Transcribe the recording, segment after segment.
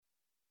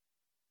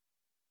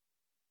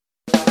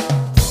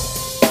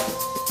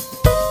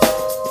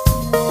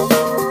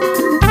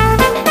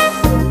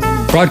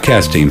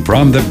Broadcasting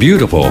from the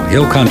beautiful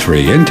Hill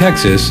Country in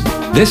Texas,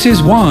 this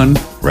is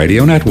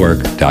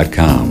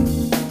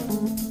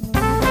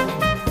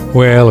OneRadioNetwork.com.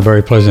 Well, a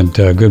very pleasant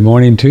good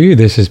morning to you.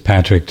 This is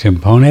Patrick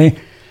Timpone,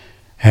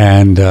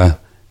 and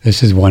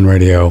this is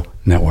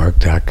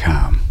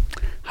OneRadioNetwork.com.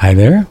 Hi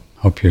there.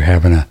 Hope you're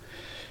having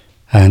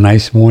a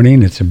nice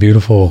morning. It's a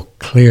beautiful,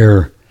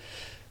 clear,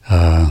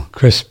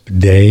 crisp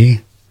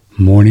day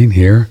morning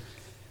here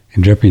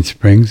in Dripping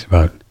Springs,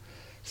 about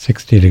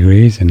 60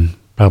 degrees, and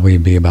probably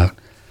be about,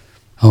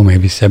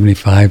 maybe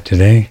 75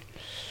 today.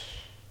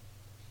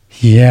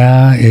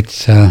 Yeah,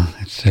 it's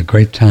a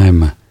great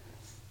time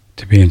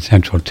to be in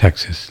Central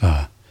Texas.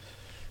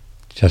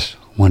 Just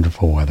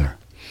wonderful weather.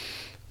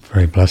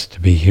 Very blessed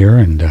to be here,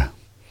 and a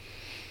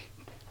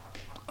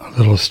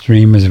little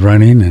stream is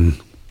running,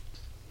 and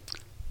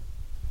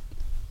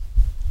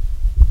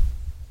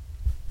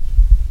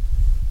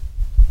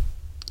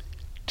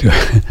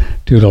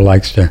Doodle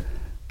likes to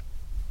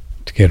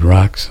get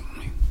rocks.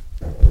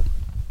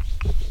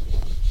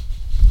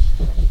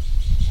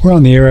 We're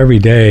on the air every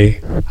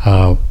day,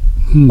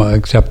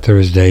 except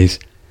Thursdays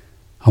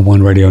on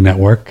One Radio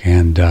Network,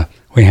 and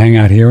we hang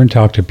out here and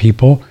talk to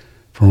people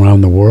from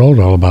around the world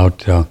all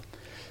about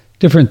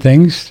different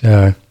things,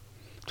 try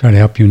to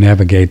help you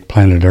navigate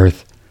planet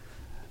Earth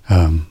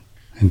in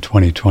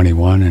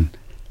 2021 and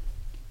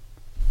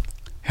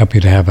help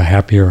you to have a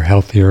happier,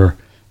 healthier,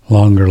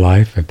 longer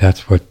life, if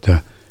that's what,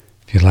 if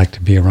you'd like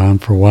to be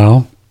around for a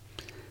while.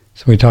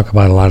 So we talk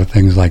about a lot of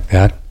things like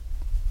that.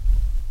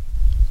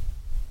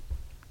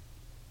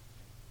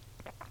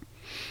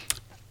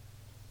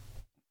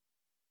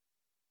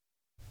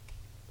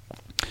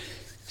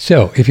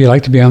 So, if you'd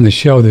like to be on the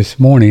show this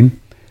morning,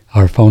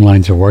 our phone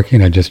lines are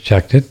working. I just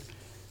checked it.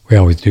 We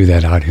always do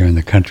that out here in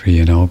the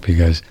country,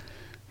 because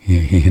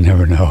you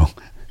never know.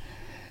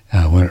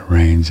 When it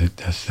rains, it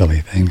does silly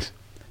things.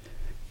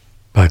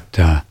 But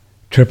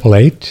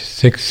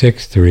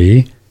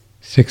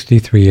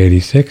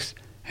 888-663-6386,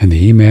 and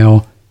the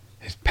email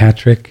is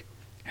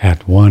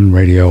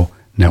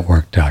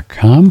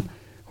patrick@oneradionetwork.com.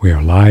 We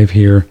are live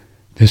here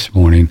this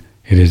morning.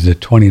 It is the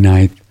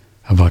 29th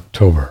of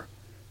October.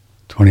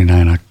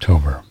 29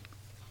 October.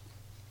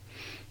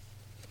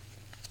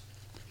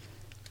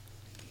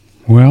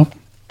 Well,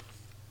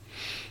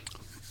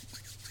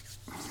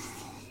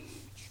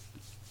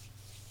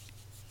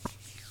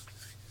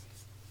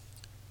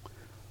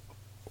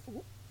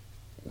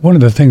 one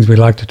of the things we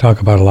like to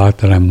talk about a lot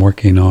that I'm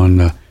working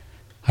on,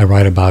 I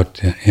write about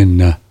in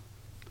the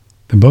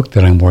book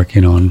that I'm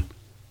working on,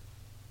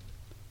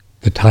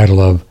 the title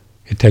of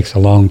It Takes a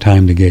Long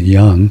Time to Get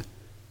Young,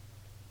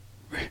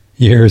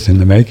 years in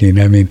the making.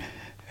 I mean,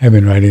 I've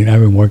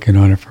been working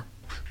on it for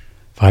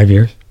 5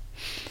 years.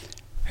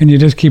 And you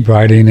just keep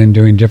writing and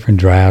doing different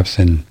drafts,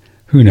 and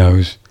who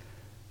knows,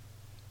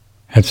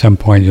 at some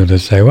point you'll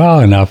just say, well,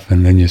 enough,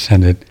 and then you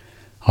send it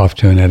off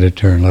to an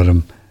editor and let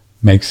them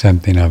make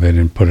something of it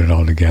and put it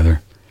all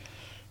together.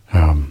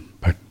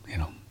 But,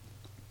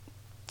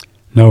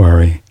 no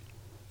hurry.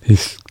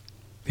 These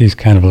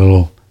kind of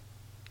little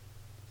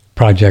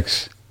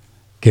projects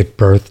get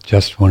birthed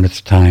just when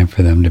it's time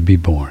for them to be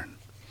born.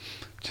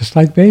 Just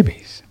like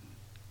babies.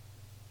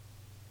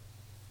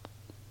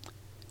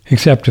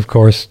 Except, of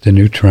course, the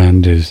new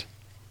trend is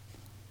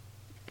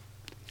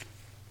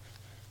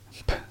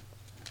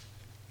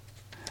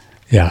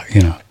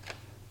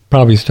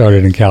probably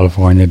started in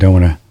California. Don't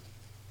want to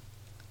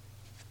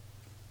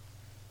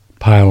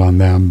pile on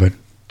them, but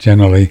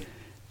generally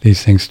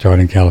these things start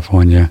in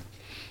California.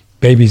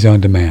 Babies on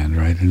demand,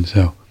 right? And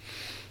so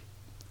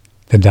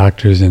the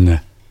doctors and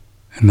the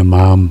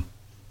mom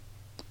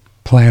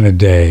plan a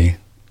day.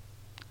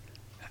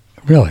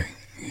 Really,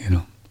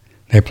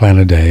 they plan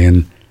a day,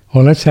 and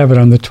well, let's have it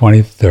on the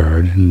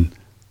 23rd, and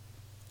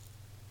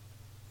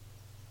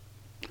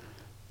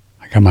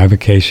I got my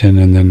vacation,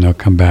 and then they'll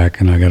come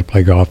back, and I got to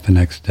play golf the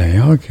next day.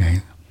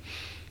 Okay,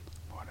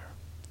 whatever.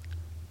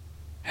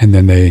 And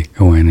then they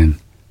go in and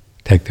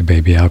take the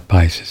baby out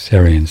by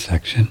cesarean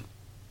section.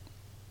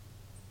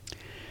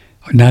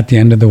 Not the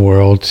end of the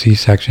world.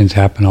 C-sections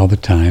happen all the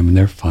time, and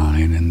they're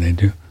fine, and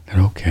they're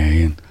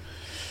okay, and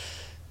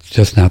it's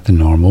just not the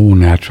normal,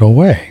 natural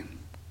way.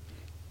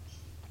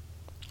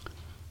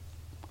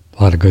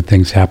 A lot of good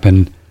things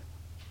happen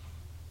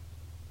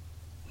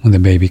when the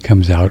baby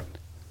comes out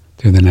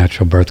through the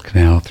natural birth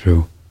canal,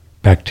 through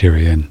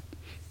bacteria and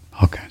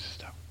all kinds of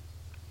stuff.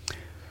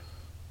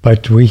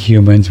 But we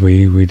humans,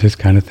 we just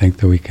kind of think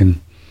that we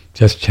can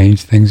just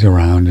change things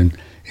around and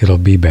it'll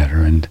be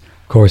better. And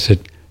of course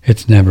it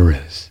never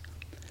is.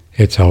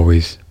 It's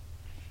always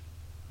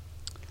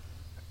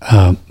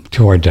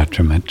to our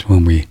detriment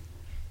when we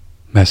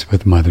mess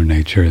with Mother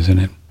Nature, isn't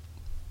it?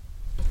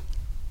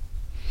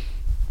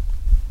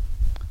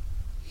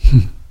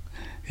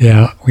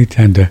 Yeah, we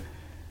tend to.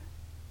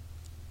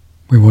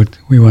 We want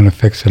to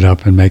fix it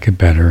up and make it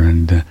better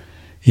and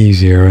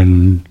easier,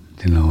 and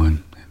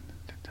and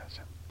it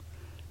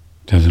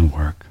doesn't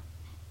work.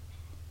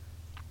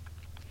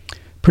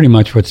 Pretty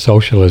much what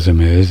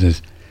socialism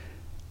is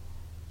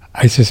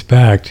I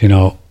suspect,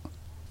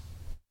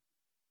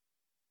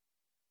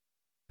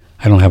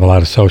 I don't have a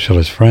lot of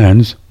socialist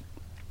friends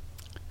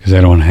because they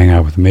don't want to hang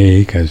out with me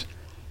because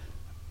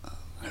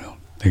I don't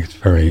think it's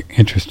very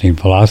interesting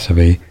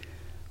philosophy.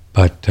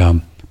 But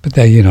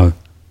they, they're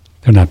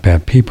not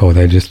bad people.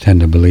 They just tend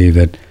to believe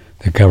that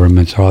the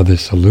governments are the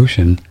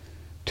solution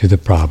to the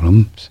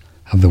problems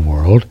of the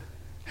world,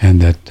 and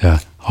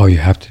that all you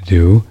have to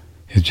do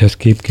is just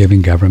keep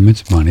giving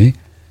governments money,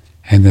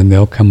 and then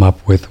they'll come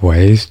up with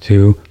ways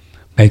to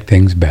make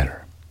things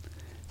better.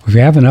 If we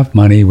have enough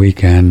money,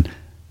 the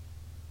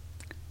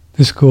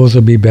schools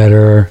will be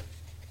better,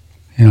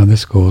 and the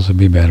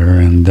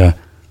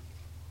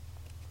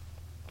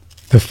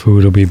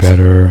food will be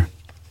better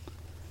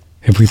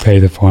if we pay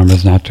the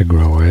farmers not to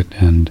grow it,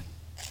 and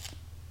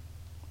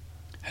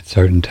at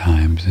certain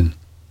times, and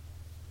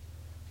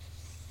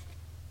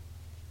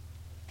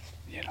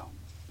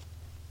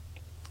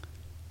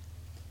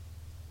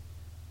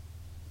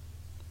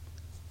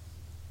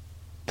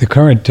the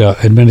current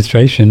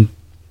administration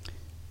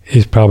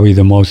is probably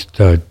the most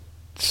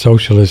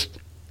socialist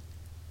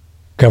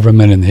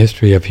government in the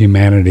history of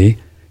humanity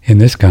in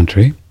this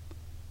country.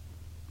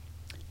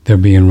 They're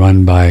being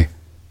run by, in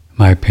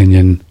my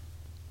opinion,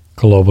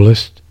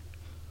 globalists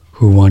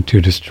who want to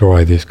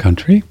destroy this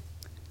country.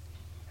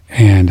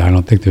 And I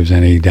don't think there's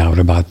any doubt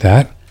about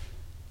that.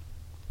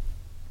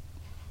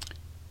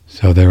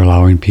 So they're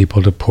allowing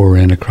people to pour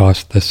in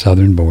across the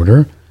southern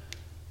border.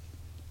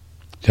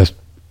 Just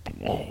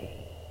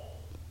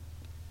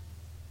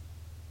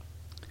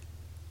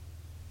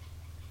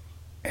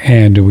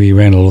and we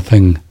ran a little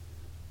thing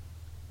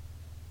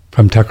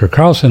from Tucker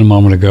Carlson a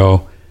moment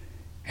ago,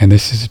 and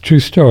this is a true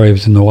story. It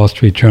was in the Wall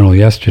Street Journal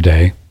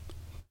yesterday.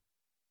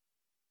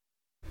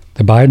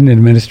 The Biden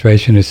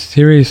administration is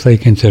seriously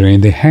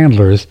considering the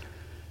handlers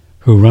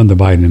who run the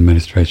Biden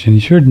administration.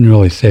 You shouldn't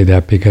really say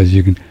that because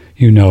you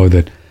know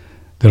that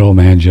old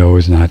man Joe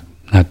is not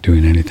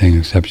doing anything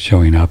except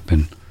showing up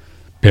and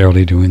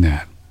barely doing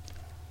that.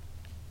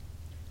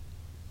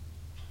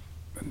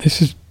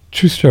 This is a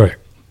true story.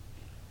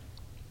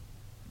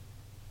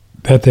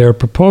 That they're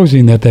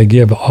proposing that they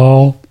give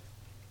all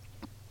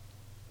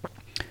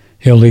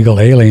illegal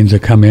aliens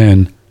that come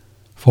in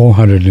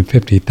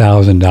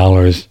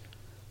 $450,000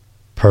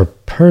 per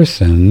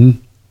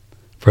person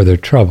for their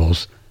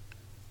troubles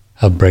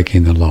of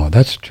breaking the law.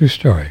 That's a true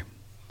story.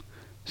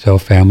 So a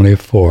family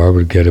of 4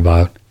 would get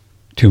about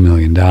 $2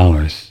 million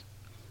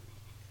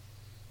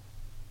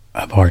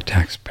of our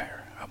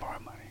taxpayer, of our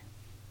money.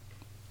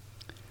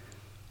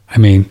 I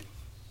mean,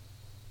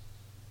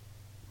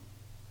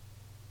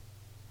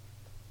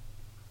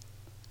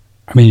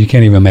 you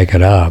can't even make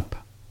it up.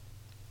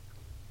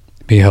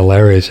 It'd be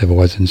hilarious if it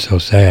wasn't so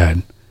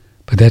sad,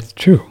 but that's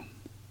true.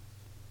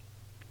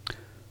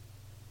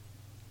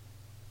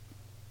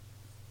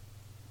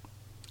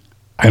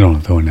 I don't know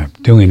if they'll end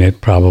up doing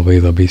it. Probably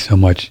there'll be so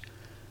much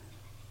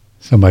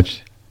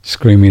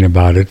screaming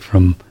about it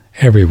from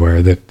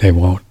everywhere that they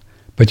won't.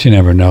 But you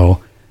never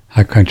know.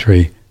 Our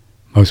country,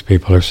 most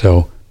people are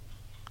so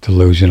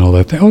delusional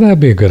that that'd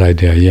be a good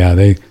idea. Yeah,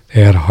 they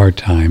had a hard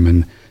time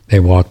and they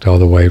walked all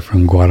the way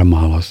from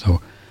Guatemala,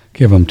 so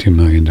give them $2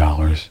 million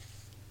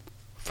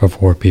for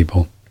 4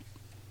 people.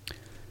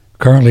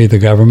 Currently, the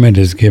government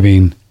is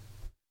giving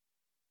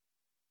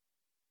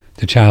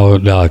the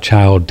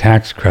child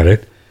tax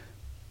credit.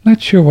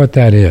 Not sure what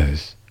that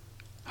is.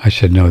 I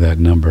should know that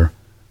number.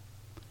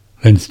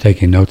 Lynn's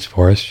taking notes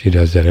for us. She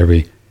does that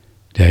every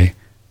day.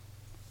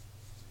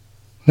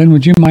 Lynn,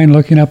 would you mind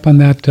looking up on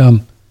that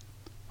on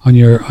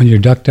your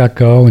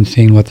DuckDuckGo and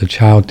seeing what the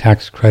child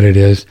tax credit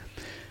is?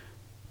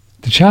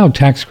 The child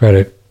tax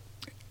credit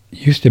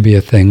used to be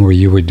a thing where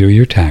you would do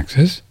your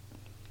taxes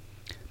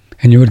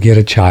and you would get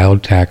a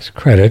child tax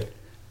credit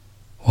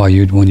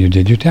when you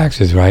did your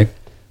taxes, right?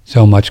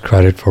 So much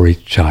credit for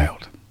each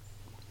child.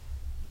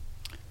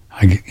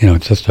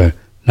 It's just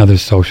another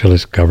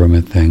socialist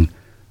government thing,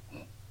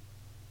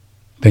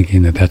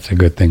 thinking that that's a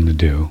good thing to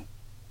do.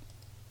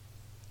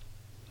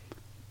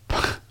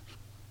 Of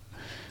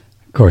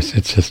course,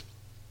 it's just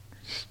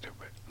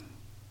stupid.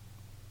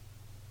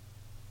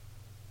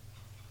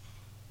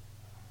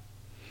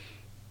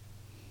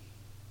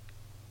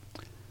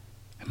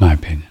 In my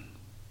opinion.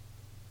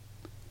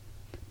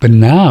 But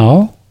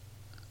now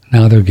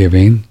they're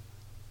giving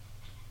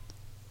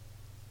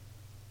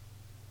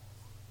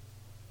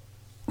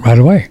right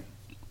away.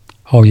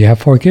 Oh, you have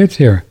 4 kids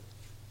here.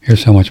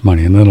 Here's so much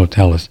money. And then it'll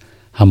tell us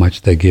how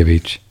much they give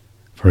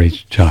for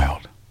each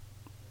child.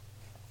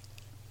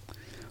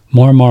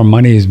 More and more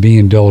money is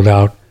being doled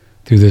out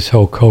through this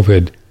whole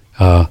COVID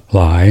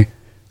lie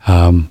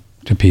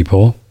to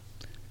people.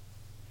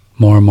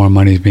 More and more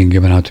money is being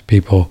given out to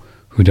people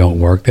who don't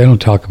work. They don't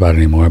talk about it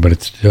anymore, but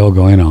it's still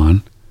going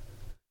on.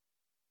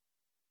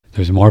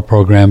 There's more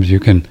programs you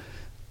can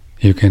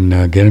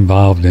get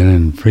involved in,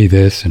 and free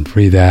this and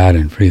free that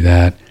and free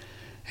that.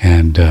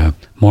 And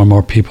more and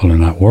more people are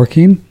not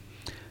working,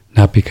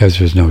 not because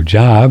there's no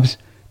jobs,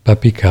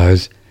 but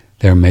because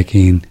they're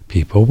making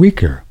people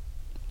weaker,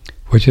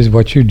 which is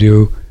what you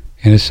do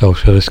in a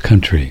socialist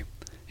country.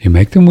 You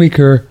make them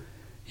weaker,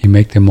 you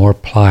make them more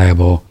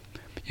pliable,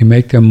 You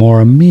make them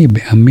more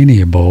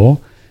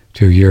amenable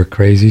to your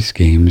crazy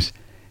schemes,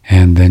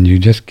 and then you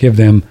just give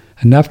them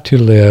enough to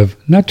live,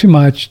 not too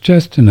much,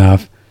 just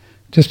enough,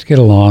 just to get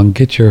along,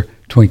 get your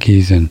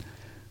Twinkies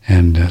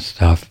and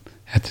stuff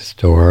at the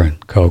store,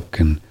 and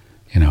Coke, and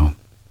and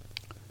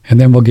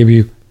then we'll give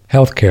you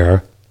health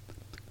care,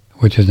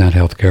 which is not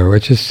health care,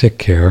 which is sick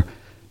care.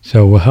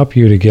 So we'll help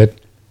you to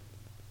get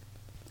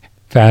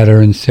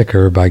fatter and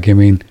sicker by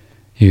giving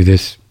you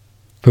this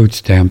food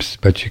stamps,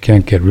 but you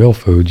can't get real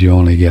food. You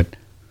only get,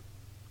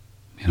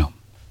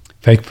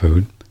 fake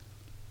food.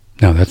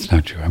 No, that's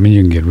not true. I mean,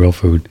 you can get real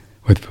food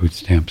with food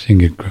stamps.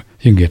 You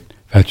can get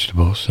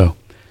vegetables. So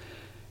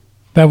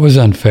that was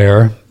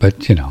unfair,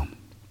 but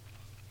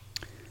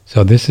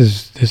So this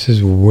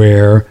is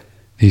where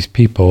these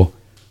people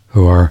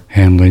who are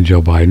handling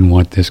Joe Biden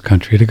want this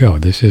country to go.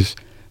 This is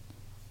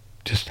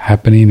just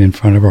happening in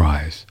front of our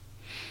eyes.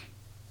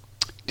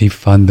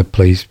 Defund the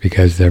police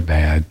because they're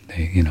bad.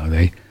 They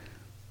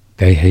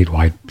hate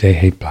they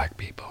hate black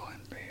people,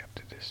 and they have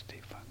to just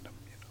defund them.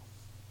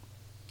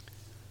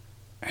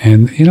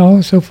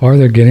 And so far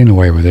they're getting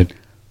away with it.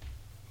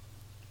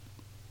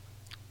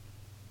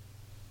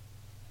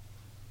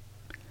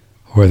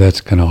 Where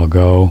that's going to all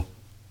go,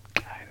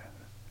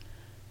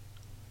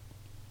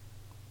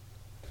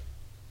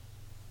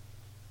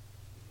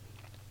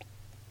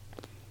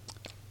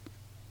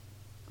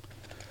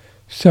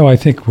 so I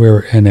think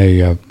we're in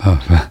a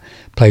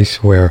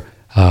place where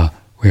we're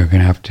going to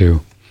have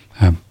to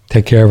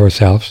take care of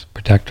ourselves,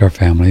 protect our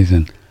families,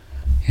 and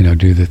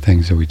do the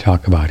things that we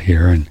talk about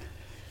here, and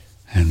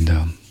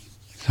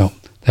so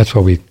that's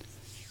what we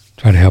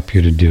try to help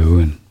you to do,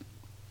 and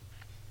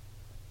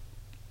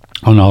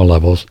on all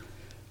levels,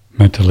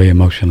 mentally,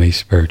 emotionally,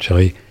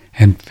 spiritually,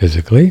 and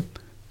physically.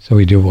 So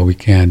we do what we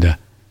can to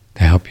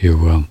help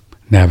you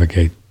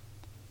navigate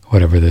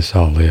whatever this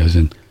all is,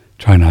 and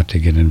try not to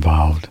get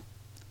involved.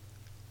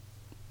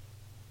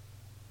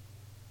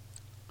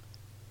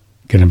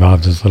 Get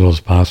involved as little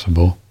as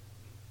possible.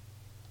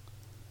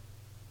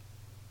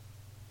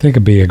 I think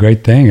it'd be a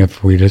great thing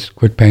if we just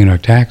quit paying our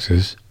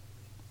taxes.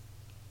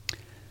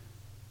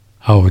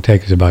 All it would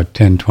take is about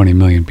 10, 20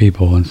 million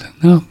people, and say,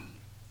 no,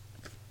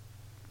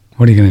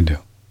 what are you going to do?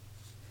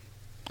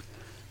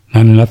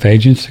 Not enough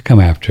agents to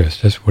come after us.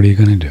 Just what are you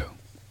going to do?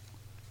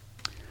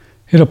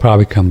 It'll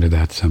probably come to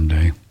that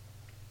someday.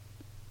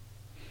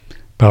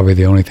 Probably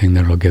the only thing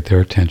that will get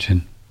their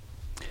attention.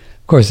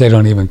 Of course, they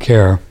don't even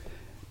care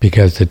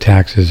because the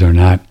taxes are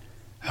not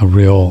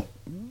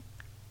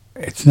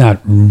it's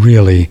not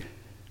really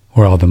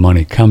where all the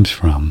money comes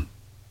from.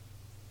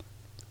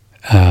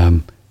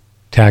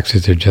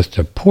 Taxes are just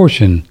a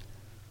portion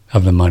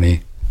of the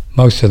money.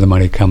 Most of the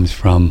money comes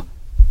from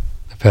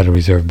the Federal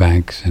Reserve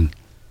banks and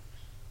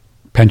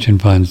pension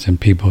funds and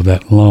people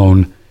that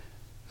loan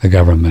the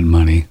government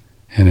money,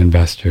 and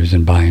investors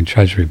and buying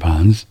treasury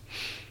bonds.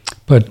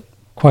 But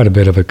quite a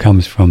bit of it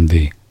comes from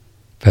the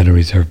Federal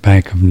Reserve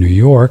Bank of New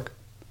York,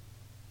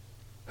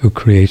 who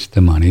creates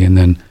the money and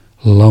then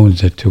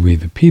loans it to we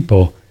the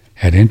people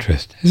at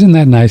interest. Isn't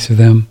that nice of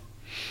them?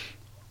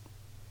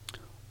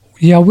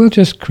 Yeah, we'll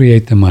just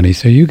create the money.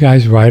 So you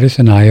guys write us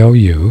an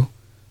IOU.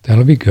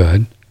 That'll be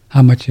good.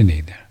 How much you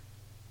need there?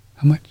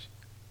 How much?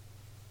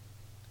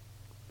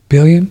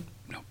 Billion?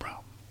 No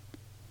problem.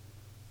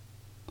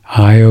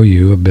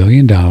 IOU, $1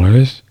 billion.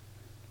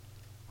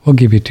 We'll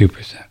give you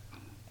 2%.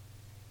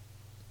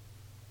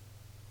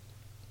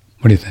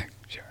 What do you think?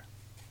 Sure.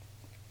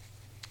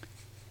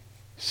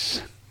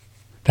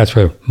 That's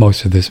where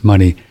most of this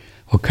money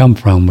will come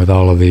from, with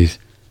all of these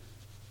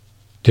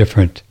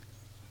different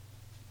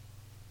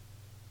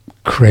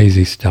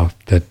crazy stuff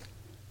that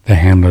the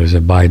handlers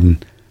of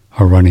Biden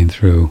are running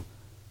through,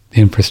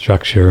 the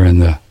infrastructure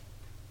and the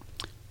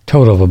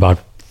total of about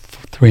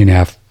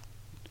 $3.5.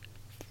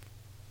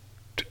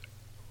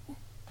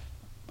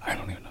 I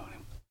don't even know.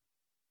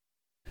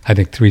 I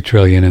think $3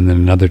 trillion and then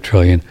another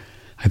trillion.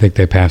 I think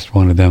they passed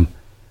one of them.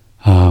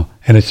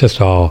 And it's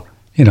just all,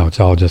 it's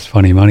all just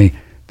funny money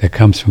that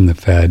comes from the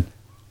Fed,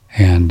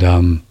 and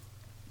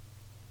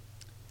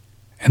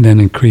then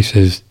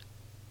increases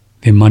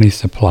the money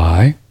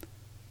supply.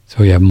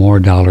 So you have more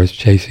dollars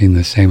chasing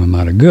the same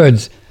amount of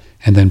goods,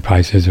 and then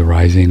prices are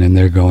rising and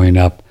they're going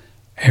up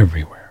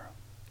everywhere.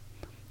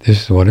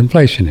 This is what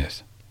inflation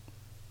is.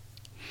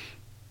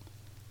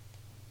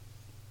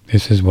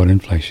 This is what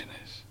inflation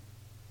is.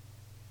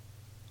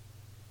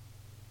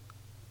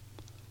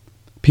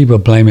 People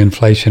blame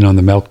inflation on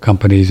the milk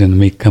companies and the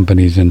meat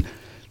companies and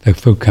the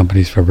food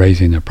companies for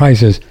raising their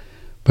prices,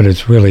 but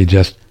it's really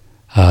just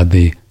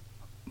the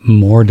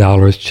more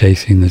dollars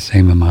chasing the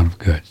same amount of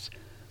goods.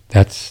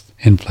 That's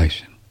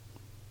inflation.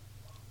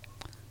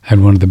 I had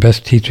one of the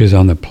best teachers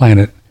on the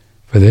planet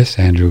for this,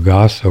 Andrew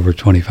Goss, over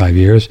 25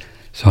 years,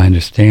 so I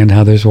understand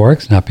how this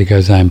works, not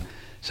because I'm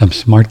some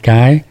smart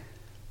guy,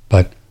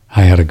 but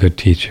I had a good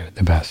teacher,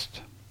 the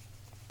best,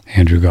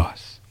 Andrew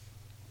Goss.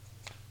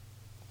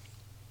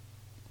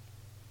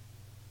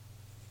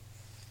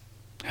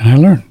 And I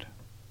learned.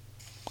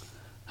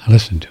 I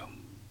listened to him.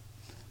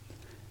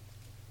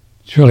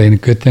 It's really a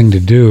good thing to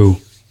do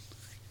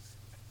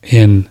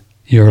in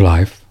your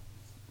life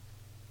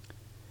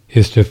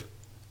is to,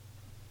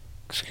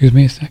 excuse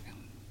me a second.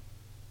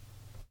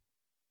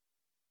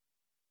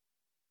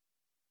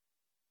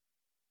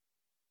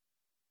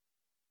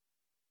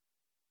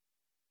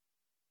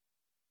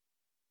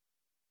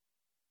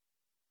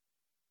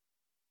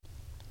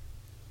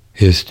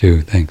 Is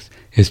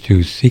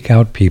to seek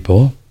out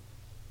people,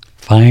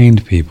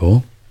 find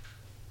people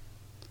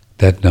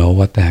that know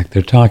what the heck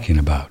they're talking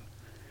about.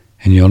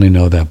 And you only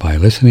know that by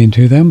listening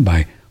to them,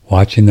 by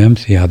watching them,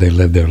 see how they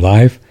live their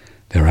life,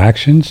 their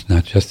actions,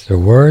 not just their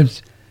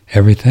words,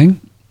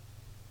 everything.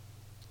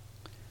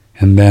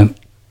 And then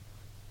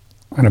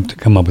I'm going to have to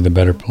come up with a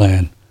better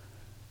plan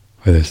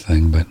for this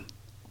thing, but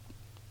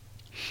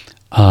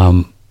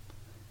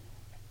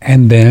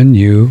and then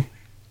you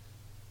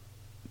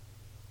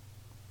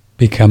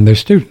become their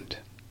student.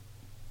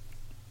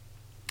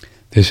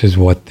 This is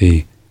what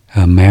the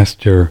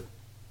master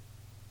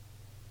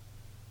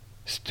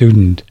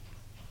student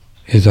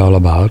is all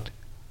about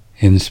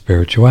in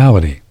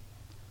spirituality.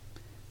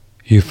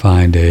 You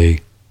find a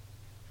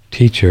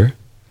teacher,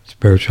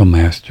 spiritual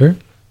master,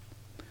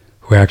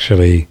 who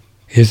actually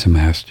is a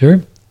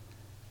master,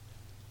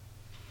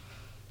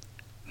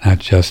 not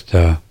just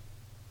a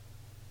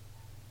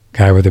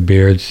guy with a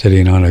beard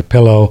sitting on a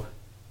pillow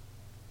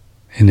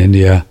in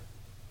India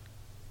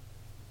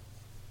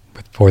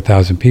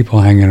 4,000 people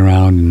hanging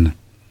around and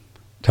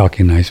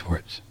talking nice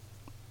words.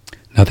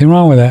 Nothing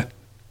wrong with that.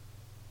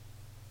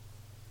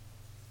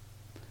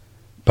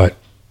 But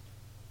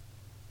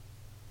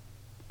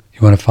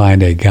you want to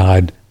find a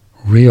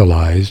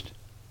God-realized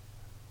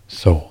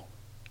soul.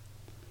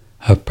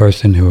 A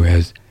person who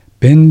has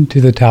been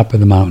to the top of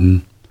the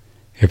mountain,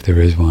 if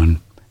there is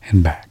one,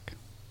 and back.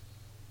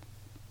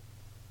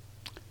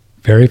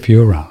 Very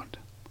few around.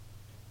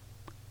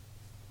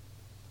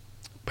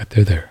 But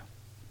they're there.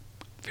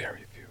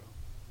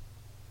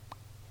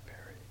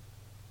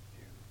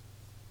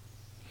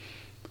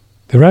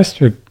 The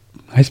rest are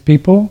nice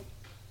people.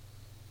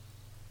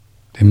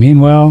 They mean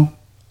well.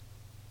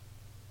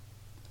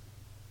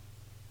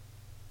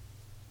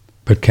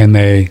 But can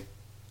they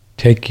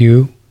take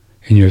you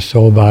in your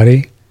soul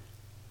body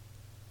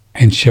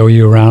and show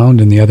you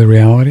around in the other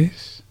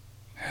realities?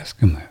 Ask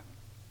them that.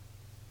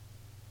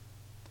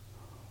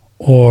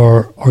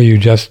 Or are you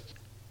just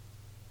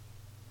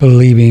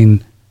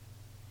believing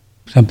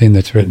something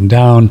that's written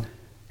down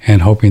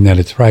and hoping that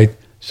it's right,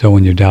 so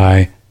when you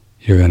die,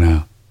 you're going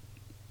to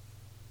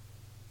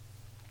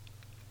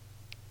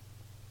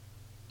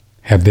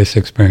have this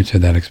experience or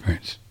that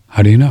experience?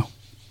 How do you know?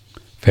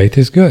 Faith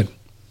is good.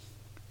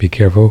 Be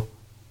careful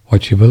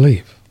what you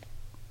believe.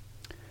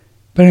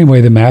 But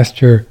anyway, the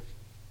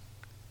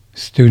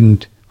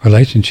master-student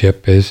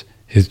relationship is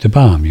the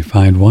bomb. You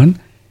find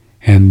one,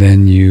 and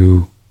then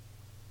you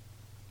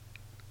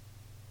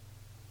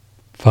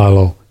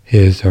follow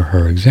his or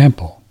her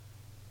example.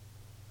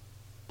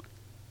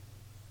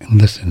 And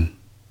listen.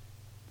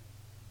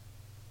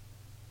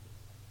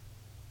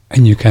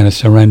 And you kind of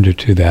surrender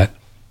to that.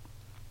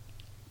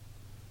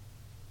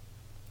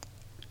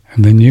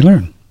 And then you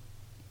learn.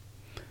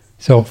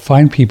 So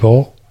find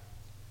people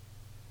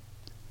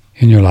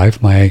in your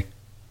life. My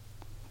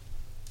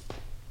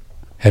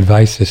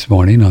advice this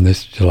morning on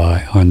this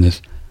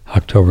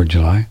October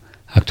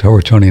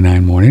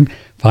 29 morning,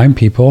 find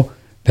people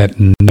that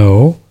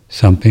know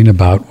something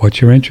about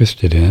what you're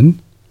interested in,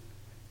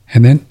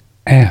 and then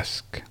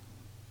ask.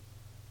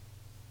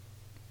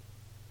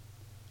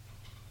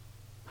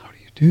 How do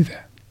you do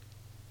that?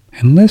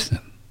 And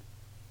listen.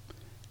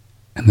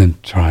 And then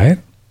try it.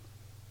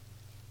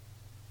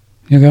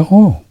 You go,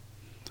 oh,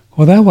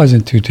 well, that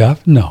wasn't too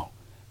tough. No.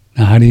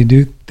 Now, how do you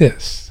do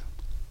this?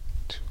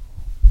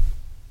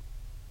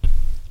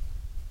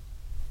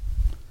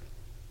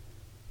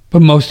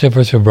 But most of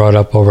us are brought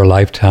up over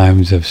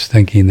lifetimes of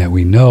thinking that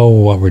we know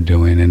what we're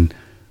doing, and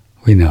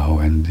we know,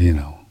 and, we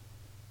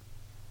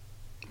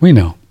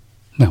know.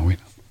 No, we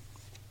know.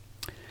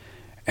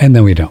 And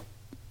then we don't.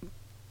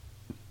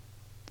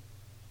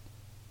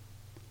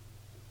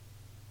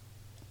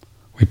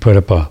 We put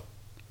up a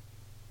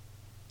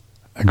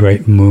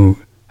great meme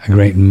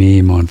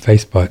on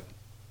Facebook a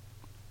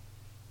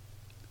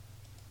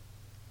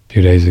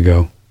few days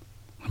ago.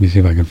 Let me see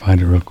if I can find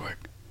it real quick.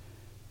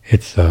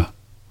 It's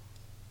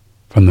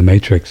from the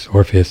Matrix,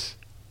 Orpheus.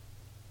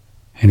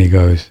 And he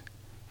goes,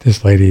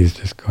 this lady is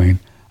just going,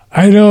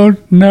 I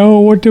don't know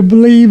what to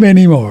believe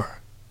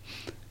anymore.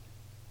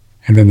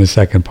 And then the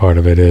second part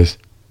of it is,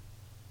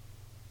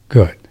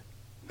 good,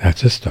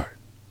 that's a start.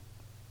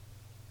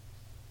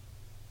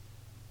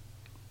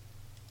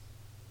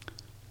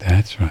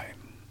 That's right.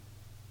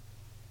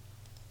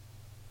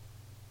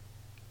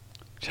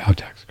 Child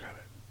tax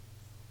credit.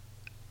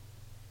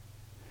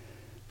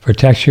 For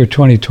tax year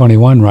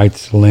 2021,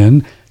 writes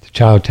Lynn, the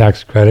child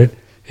tax credit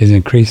is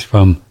increased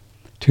from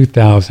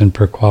 $2,000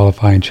 per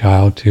qualifying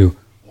child to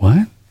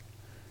what?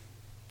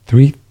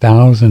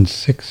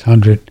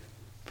 $3,600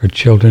 for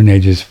children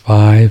ages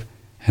 5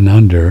 and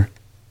under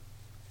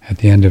at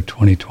the end of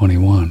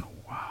 2021.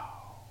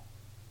 Wow.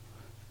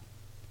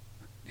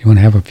 You want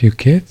to have a few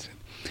kids?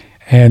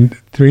 And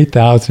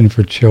 3,000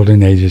 for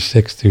children ages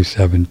 6 through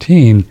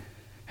 17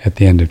 at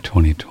the end of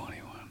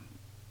 2021.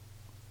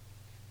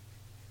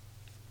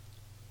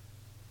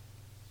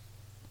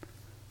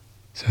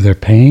 So they're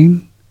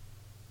paying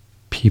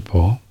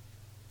people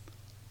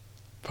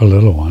for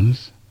little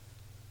ones.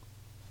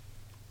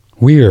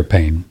 We are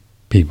paying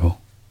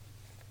people.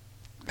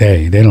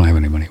 They don't have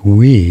any money.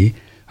 We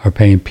are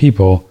paying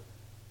people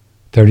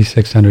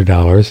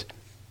 $3,600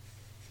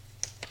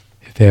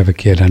 if they have a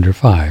kid under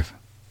 5.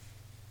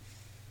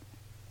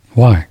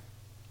 Why?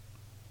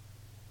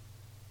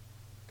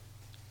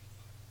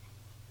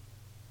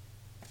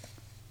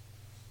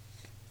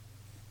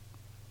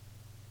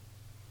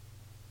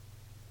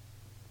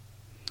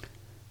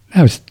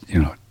 That was,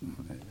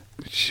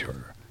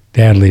 sure.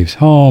 Dad leaves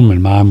home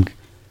and mom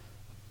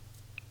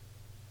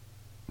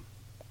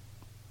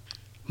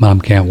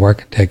can't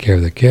work and take care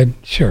of the kid.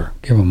 Sure,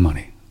 give him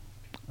money.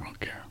 I don't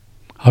care.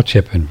 I'll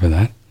chip in for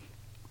that.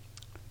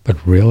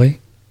 But really?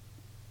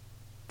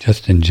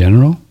 Just in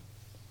general?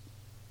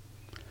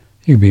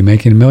 You could be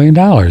making $1 million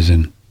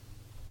and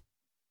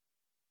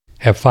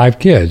have 5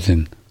 kids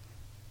and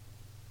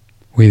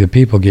we the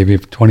people give you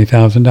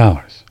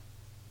 $20,000.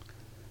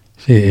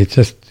 See, it's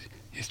just,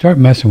 you start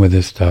messing with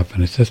this stuff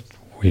and it's just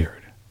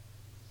weird.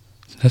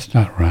 That's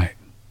not right.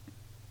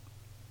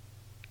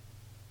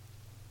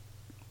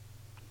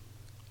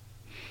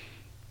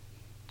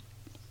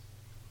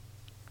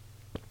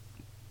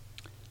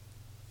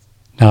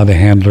 Now the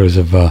handlers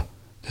of the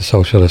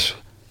socialists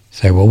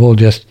say, well, we'll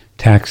just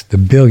tax the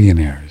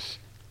billionaires.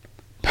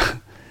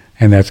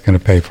 And that's going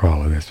to pay for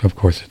all of this. Of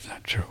course, it's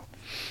not true.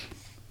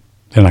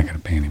 They're not going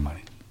to pay any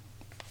money.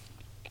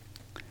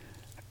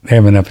 They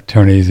have enough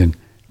attorneys and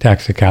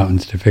tax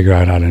accountants to figure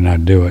out how to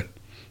not do it.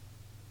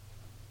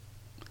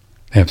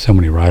 They have so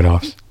many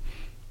write-offs,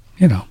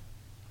 And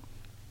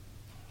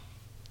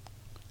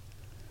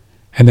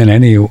then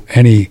any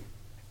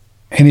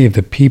of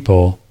the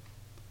people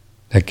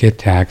that get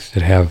taxed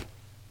that have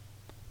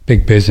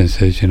big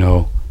businesses, I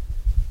don't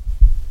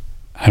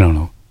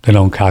know, that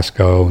own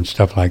Costco and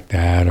stuff like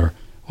that, or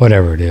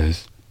whatever it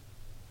is.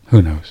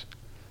 Who knows?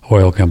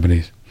 Oil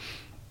companies.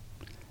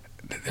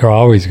 They're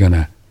always going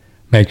to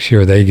make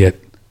sure they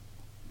get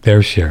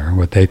their share,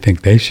 what they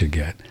think they should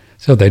get.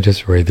 So they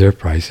just raise their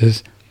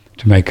prices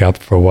to make up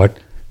for what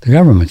the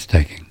government's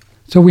taking.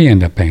 So we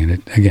end up paying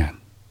it again.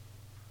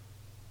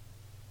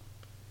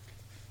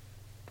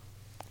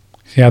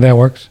 See how that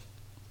works?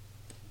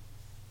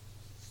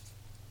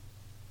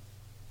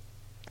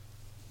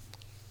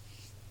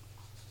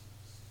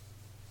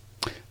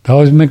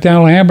 Those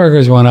McDonald's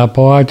hamburgers went up.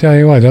 Oh, I tell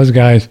you what, those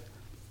guys,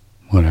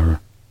 whatever.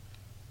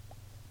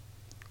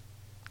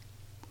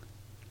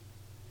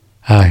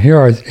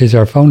 Here is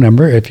our phone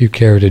number. If you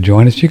care to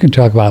join us, you can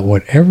talk about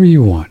whatever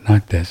you want.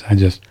 Not this. I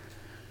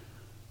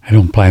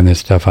don't plan this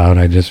stuff out.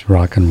 I just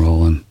rock and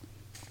roll and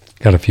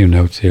got a few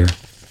notes here.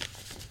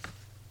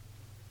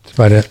 That's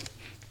about it.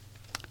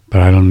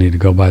 But I don't need to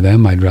go by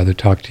them. I'd rather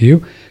talk to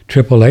you,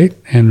 888,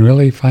 and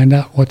really find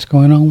out what's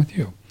going on with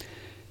you.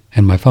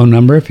 And my phone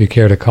number, if you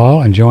care to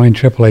call and join,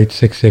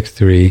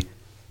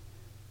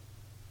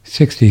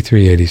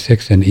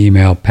 888-663-6386, and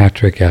email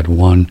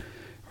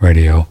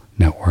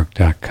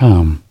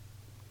patrick@oneradionetwork.com.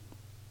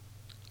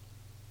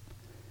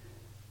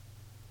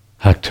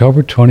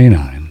 October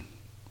 29.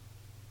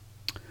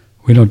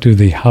 We don't do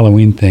the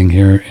Halloween thing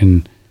here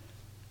in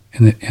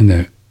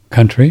the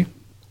country.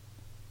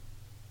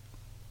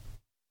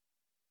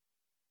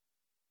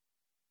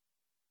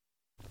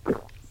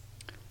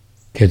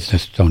 Kids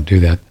just don't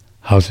do that.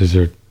 Houses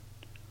are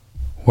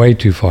way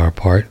too far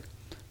apart.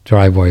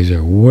 Driveways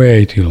are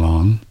way too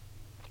long.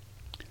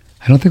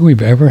 I don't think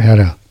we've ever had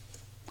a...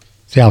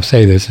 See, I'll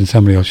say this and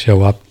somebody will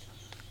show up.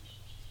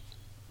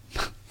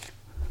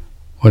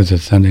 What is it,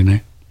 Sunday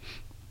night?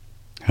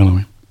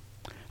 Halloween?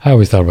 I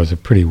always thought it was a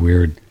pretty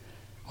weird...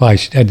 Well, I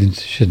shouldn't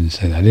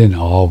say that. I didn't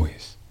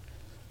always.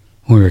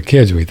 When we were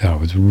kids, we thought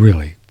it was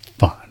really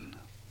fun.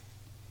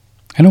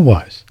 And it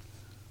was.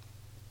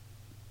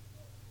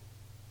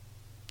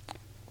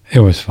 It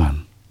was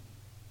fun.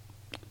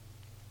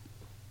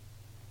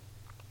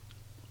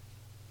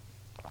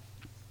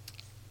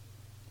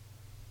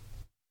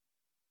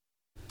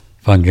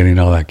 Fun getting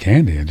all that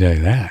candy, I'll tell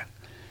you that.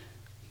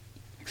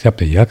 Except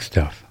the yuck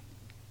stuff.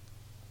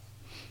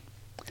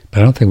 But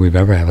I don't think we've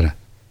ever had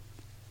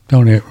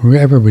don't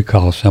ever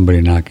recall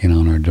somebody knocking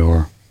on our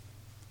door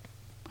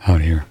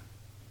out here.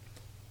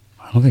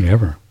 I don't think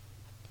ever.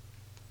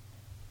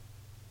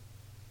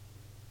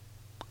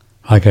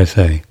 Like I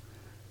say,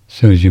 as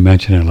soon as you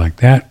mention it like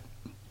that,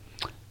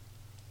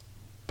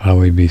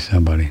 probably be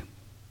somebody.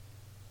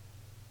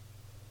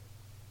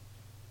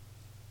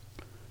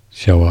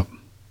 Show up.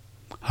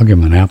 I'll give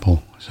them an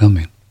apple or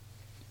something.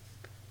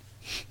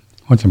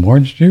 Want some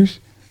orange juice?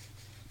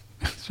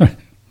 Sorry.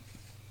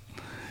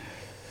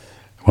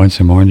 Want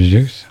some orange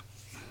juice?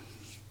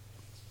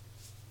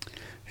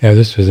 Yeah,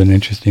 this was an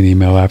interesting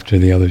email after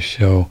the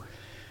show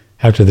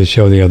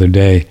the other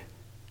day.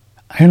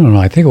 I don't know,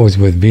 I think it was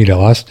with Vita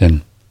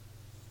Austin.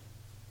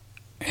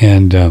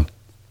 And what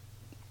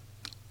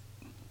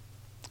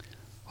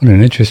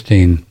an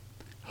interesting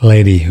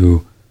lady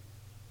who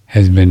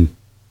has been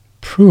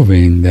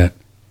proving that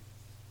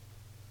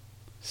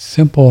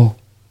simple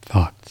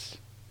thoughts,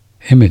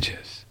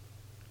 images,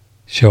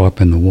 show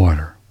up in the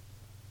water.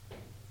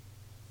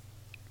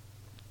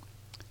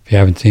 If you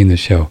haven't seen the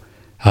show,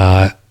 we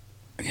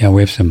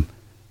have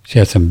she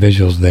has some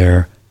visuals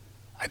there.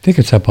 I think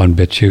it's up on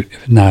BitChute.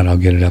 If not, I'll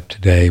get it up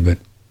today.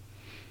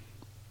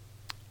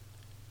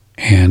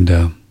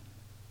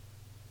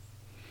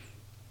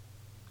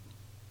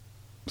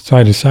 So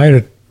I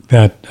decided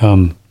that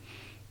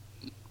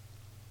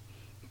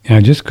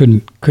I just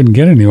couldn't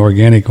get any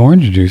organic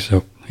orange juice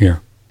up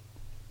here.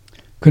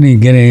 Couldn't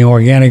even get any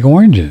organic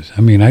oranges.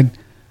 I mean,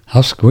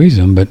 I'll squeeze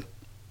them, but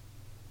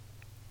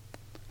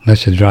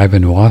unless you drive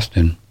into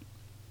Austin,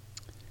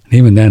 and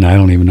even then, I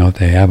don't even know if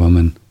they have them.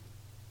 And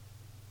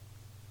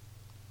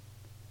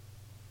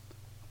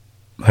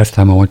last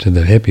time I went to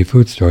the hippie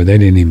food store, they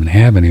didn't even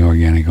have any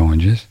organic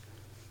oranges.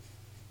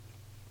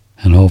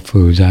 And Whole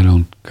Foods, I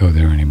don't go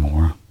there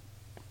anymore.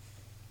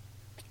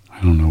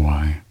 I don't know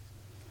why.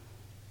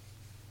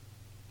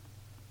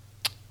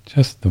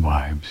 Just the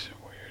vibes are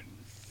weird.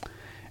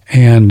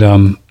 And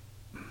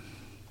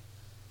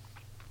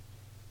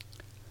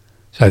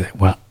so I thought,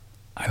 well,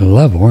 I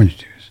love orange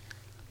juice.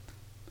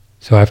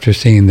 So after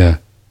seeing the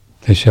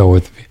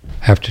show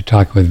after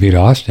talking with Vita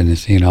Austin and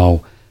seeing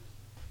how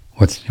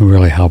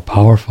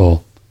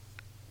powerful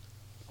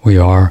we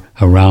are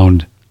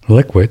around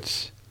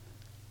liquids,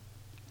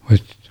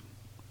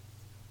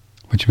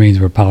 which means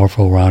we're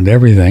powerful around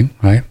everything,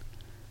 right?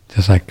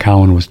 Just like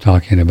Cowan was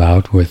talking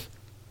about with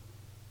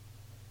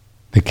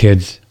the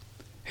kids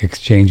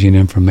exchanging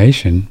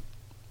information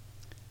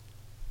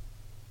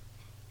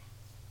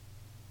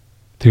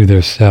through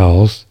their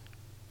cells.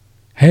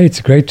 Hey, it's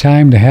a great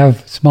time to have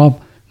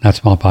not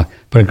smallpox,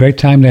 but a great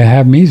time to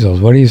have measles.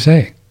 What do you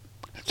say?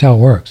 That's how it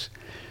works.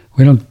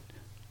 We don't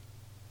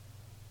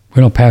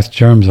pass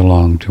germs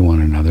along to one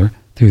another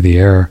through the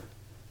air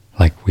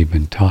like we've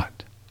been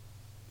taught.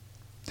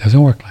 It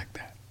doesn't work like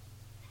that.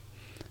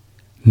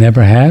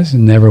 Never has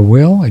and never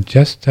will. It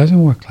just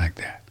doesn't work like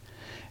that.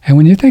 And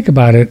when you think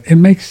about it, it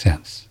makes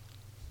sense.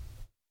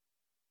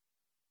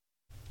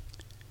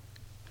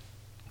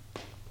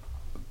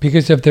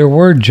 Because if there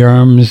were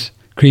germs,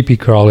 creepy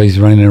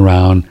crawlies running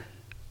around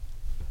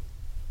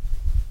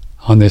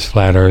on this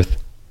flat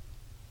earth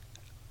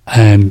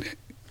and,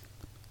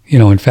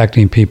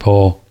 infecting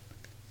people,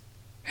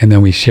 and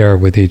then we share it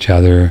with each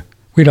other,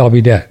 we'd all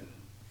be dead.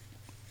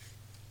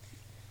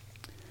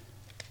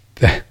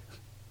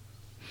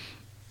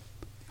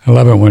 I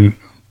love it when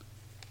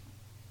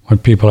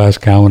people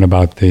ask Cowan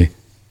about the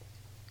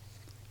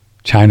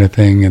China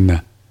thing and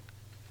the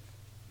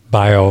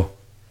bio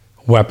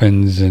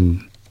weapons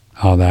and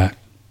all that.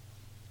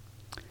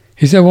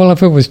 He said, well,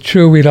 if it was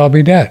true, we'd all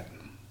be dead.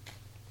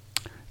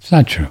 It's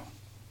not true.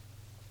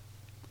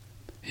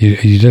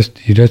 You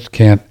just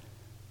can't.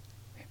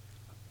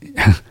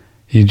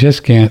 You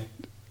just can't.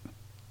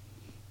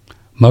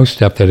 Most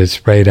stuff that is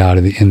sprayed out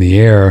in the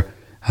air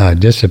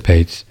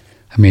dissipates.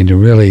 I mean, to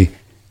really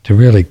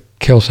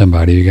kill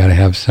somebody, you got to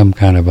have some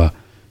kind of a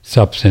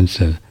substance.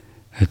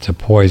 It's a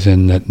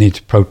poison that needs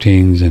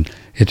proteins, and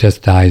it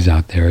just dies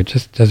out there. It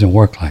just doesn't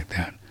work like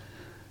that.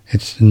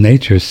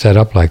 Nature is set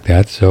up like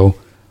that, so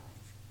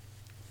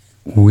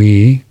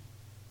we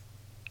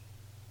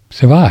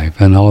survive,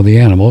 and all the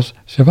animals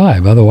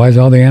survive. Otherwise,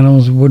 all the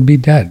animals would be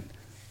dead.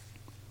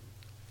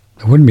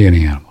 There wouldn't be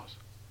any animals.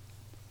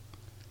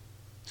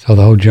 So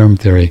the whole germ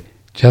theory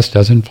just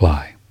doesn't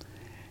fly.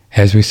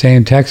 As we say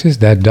in Texas,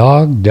 that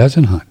dog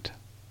doesn't hunt.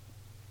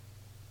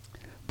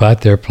 But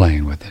they're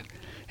playing with it.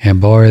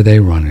 And boy, are they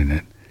running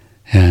it.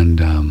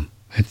 And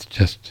it's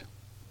just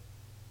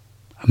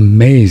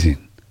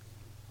amazing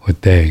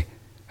what they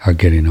are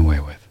getting away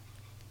with.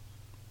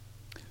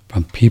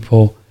 From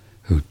people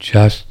who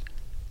just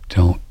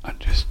don't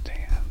understand.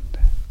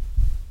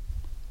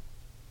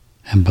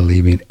 And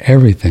believing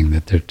everything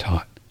that they're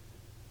taught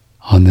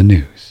on the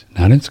news.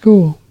 Not in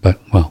school, in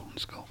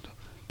school,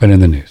 but in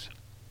the news.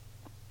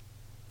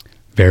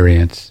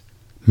 Variants,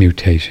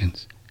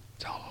 mutations,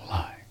 it's all a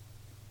lie.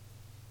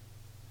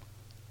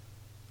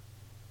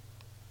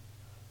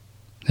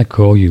 Isn't that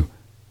cool?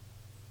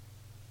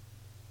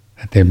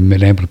 That they've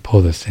been able to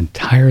pull this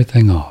entire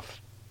thing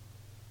off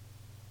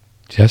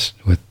just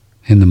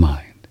in the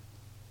mind.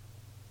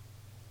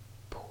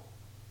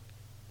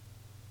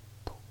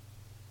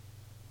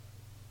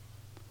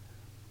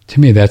 To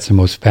me, that's the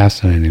most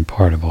fascinating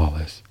part of all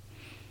this.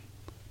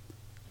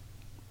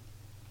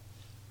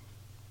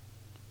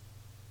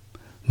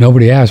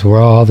 Nobody asks, where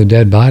are all the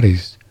dead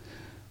bodies?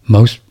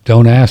 Most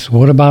don't ask,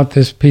 what about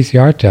this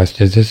PCR test?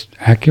 Is this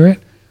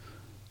accurate?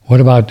 What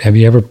about, have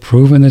you ever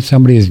proven that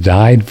somebody has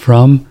died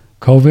from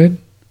COVID?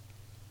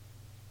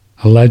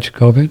 Alleged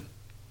COVID?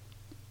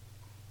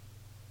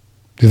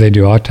 Do they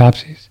do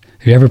autopsies?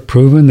 Have you ever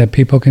proven that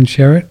people can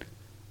share it?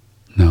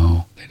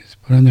 No, they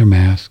just put on their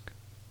mask,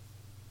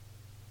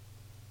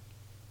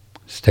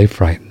 stay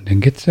frightened,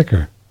 and get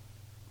sicker.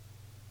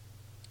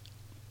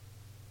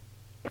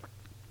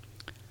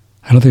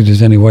 I don't think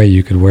there's any way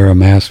you could wear a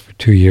mask for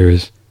 2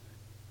 years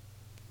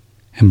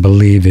and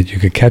believe that you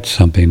could catch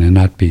something and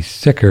not be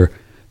sicker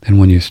than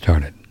when you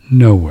started.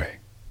 No way.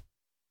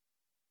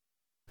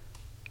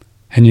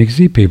 And you can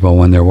see people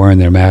when they're wearing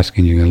their mask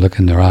and you can look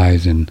in their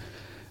eyes and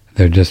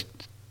they're just,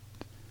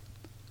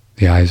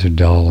 the eyes are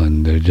dull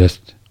and they're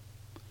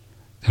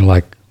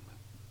like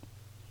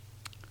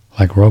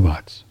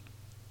robots.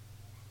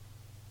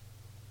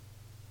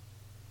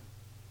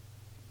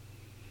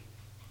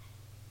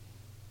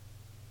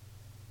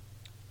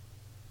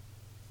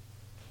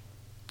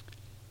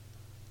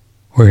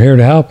 We're here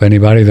to help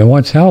anybody that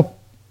wants help,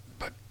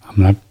 but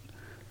I'm not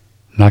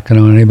knocking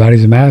on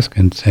anybody's mask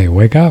and say,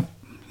 wake up,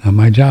 not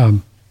my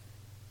job.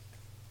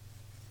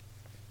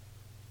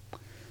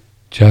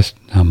 Just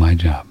not my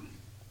job.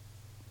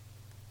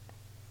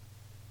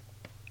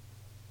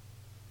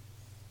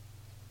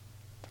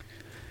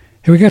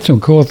 Hey, we got some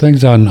cool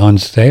things on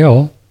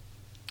sale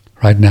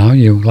right now.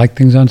 You like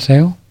things on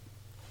sale?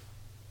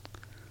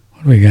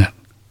 What do we got?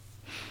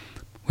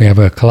 We have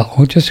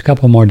just a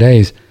couple more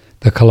days.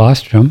 The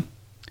colostrum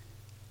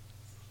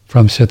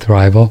from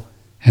Cithrival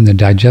and the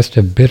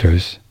digestive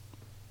bitters.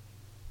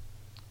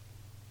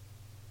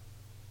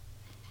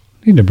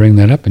 I need to bring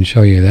that up and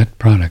show you that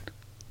product.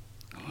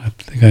 I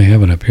think I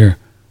have it up here.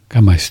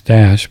 Got my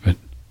stash, but...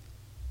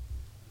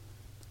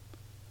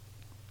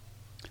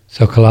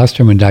 So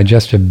colostrum and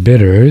digestive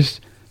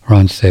bitters are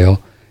on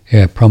sale. You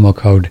have promo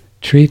code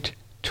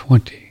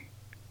TREAT20.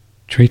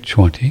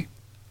 TREAT20.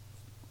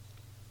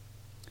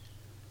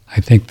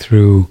 I think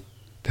through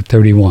the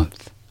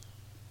 31st.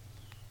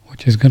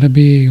 Which is going to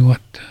be,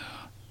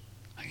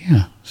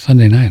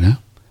 Sunday night, huh?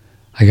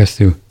 I guess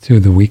through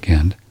the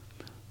weekend.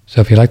 So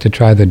if you'd like to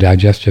try the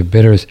digestive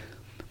bitters,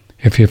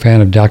 if you're a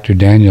fan of Dr.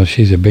 Daniel,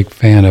 she's a big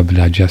fan of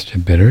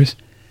digestive bitters.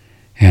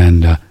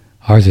 And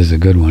ours is a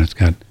good one. It's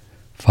got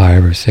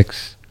 5 or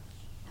 6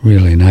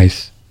 really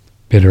nice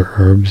bitter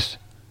herbs.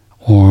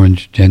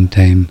 Orange,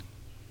 gentian.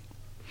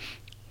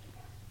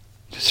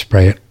 Just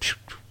spray it.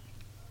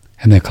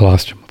 And then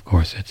colostrum, of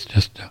course. It's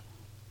just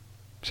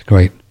it's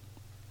great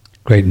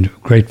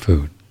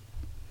food.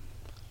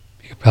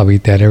 You could probably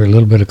eat that a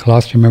little bit of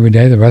colostrum every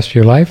day the rest of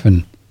your life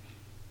and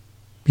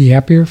be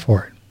happier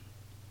for it.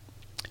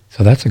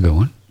 So that's a good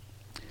one.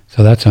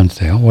 So that's on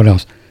sale. What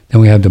else?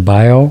 Then we have the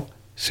Bio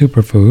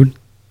Superfood.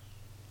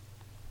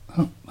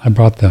 Oh, I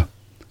brought the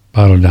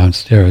bottle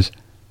downstairs.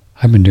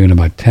 I've been doing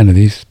about 10 of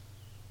these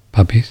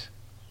puppies.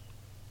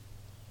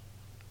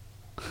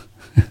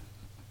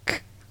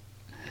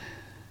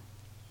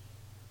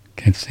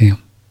 Can't see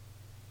them.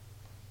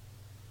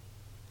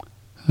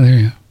 Oh, there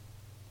you go.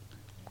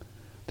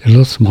 They're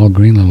little small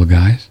green little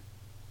guys.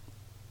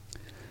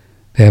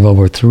 They have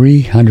over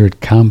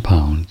 300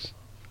 compounds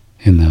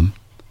in them.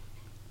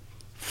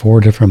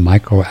 4 different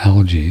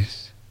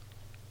microalgae.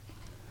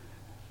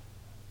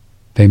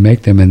 They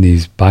make them in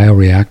these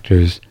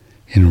bioreactors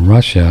in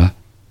Russia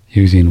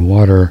using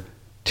water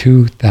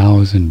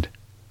 2,000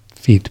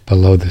 feet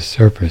below the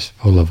surface,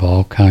 full of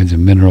all kinds of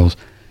minerals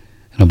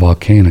and a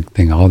volcanic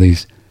thing. All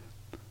these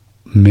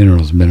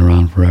minerals have been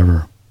around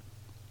forever.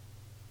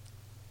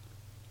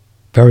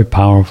 Very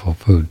powerful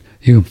food.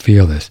 You can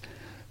feel this.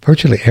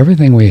 Virtually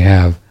everything we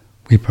have,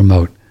 we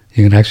promote,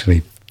 you can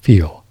actually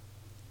feel.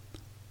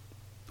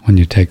 When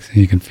you take,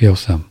 you can feel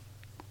some.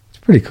 It's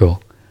pretty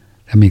cool.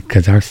 I mean,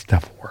 because our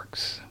stuff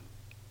works.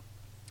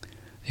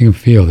 You can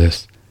feel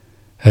this.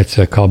 It's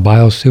called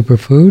Bio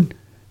Superfood.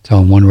 It's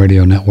on One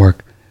Radio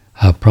Network.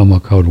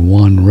 Promo code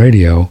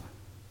ONERADIO.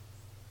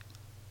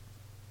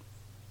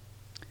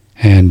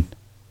 And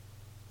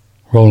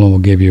Roland will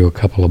give you a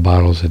couple of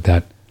bottles at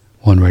that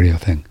One Radio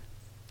thing.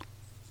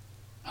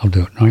 I'll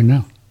do it right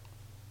now.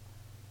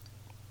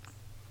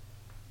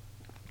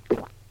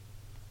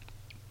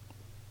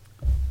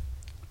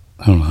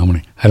 I don't know how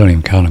many. I don't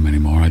even count them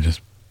anymore. I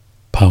just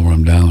power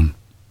them down.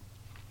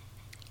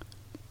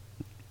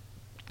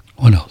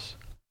 What else?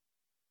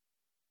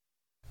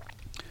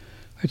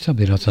 There's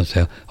something else on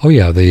sale. Oh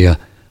yeah, the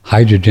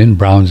hydrogen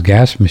Brown's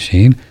gas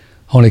machine.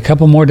 Only a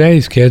couple more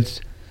days,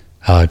 kids.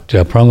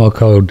 Promo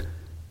code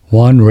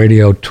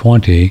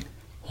ONERADIO20.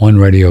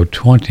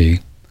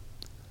 ONERADIO20.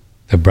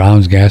 The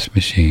Brown's gas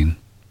machine.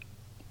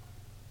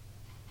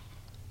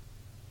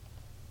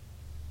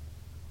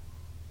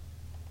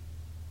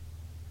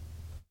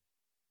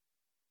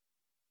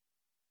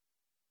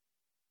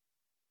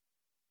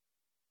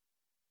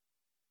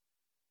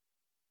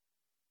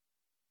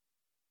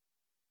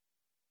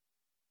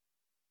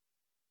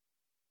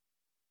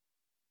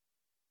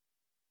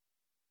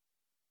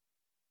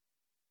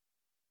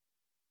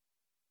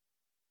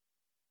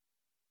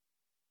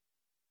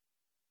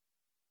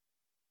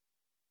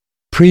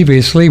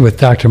 Previously, with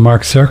Dr.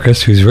 Mark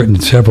Serkis, who's written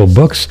several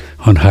books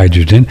on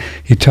hydrogen,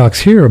 he talks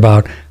here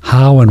about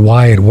how and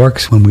why it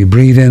works when we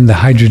breathe in the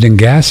hydrogen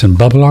gas and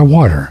bubble our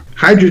water.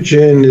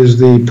 Hydrogen is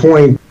the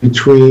point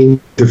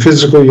between the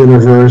physical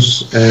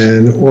universe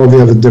and all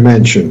the other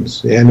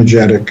dimensions, the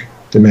energetic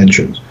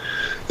dimensions.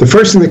 The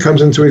first thing that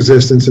comes into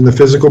existence in the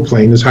physical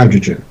plane is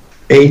hydrogen,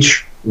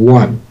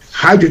 H1.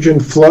 hydrogen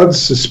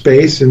floods the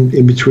space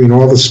in between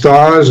all the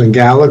stars and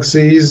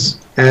galaxies,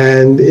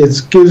 and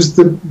it gives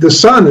the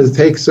sun, it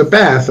takes a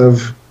bath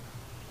of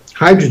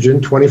hydrogen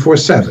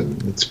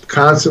 24/7. It's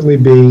constantly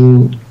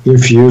being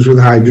infused with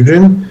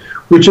hydrogen,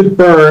 which it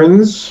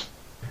burns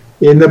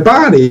in the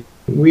body.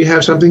 We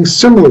have something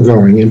similar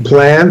going in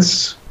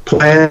plants.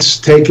 Plants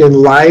take in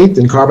light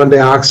and carbon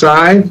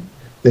dioxide,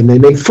 then they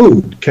make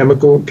food,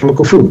 chemical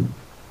food,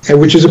 and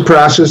which is a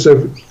process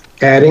of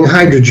adding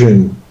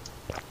hydrogen,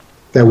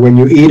 that when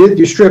you eat it,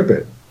 you strip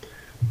it.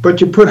 But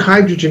you put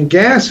hydrogen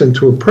gas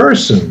into a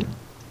person,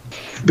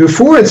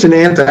 before it's an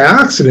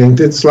antioxidant,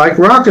 it's like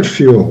rocket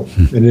fuel,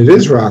 and it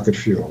is rocket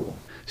fuel.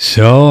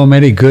 So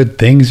many good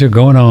things are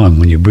going on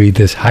when you breathe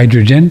this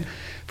hydrogen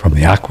from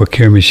the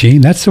AquaCure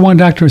machine. That's the one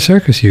Dr.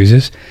 Circus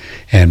uses.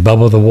 And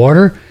Bubble the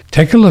Water,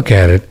 take a look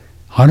at it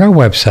on our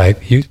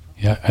website.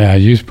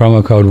 Use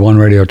promo code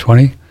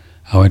OneRadio20.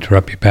 I'll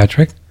interrupt you,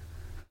 Patrick.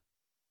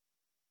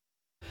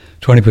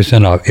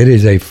 20% off. It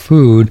is a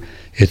food,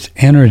 it's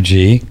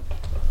energy,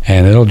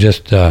 and it'll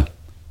just,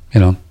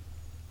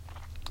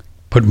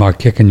 put more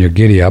kick in your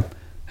giddy up,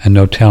 and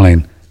no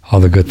telling all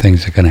the good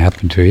things that are going to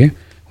happen to you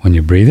when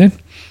you breathe it.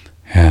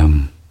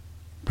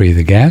 Breathe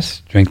the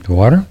gas, drink the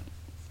water.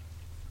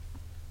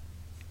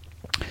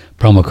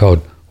 Promo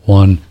code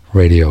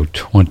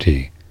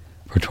OneRadio20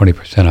 for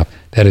 20% off.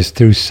 That is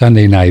through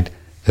Sunday night,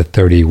 the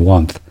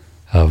 31st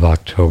of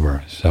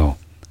October. So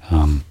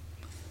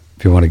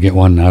if you want to get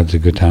one, now's a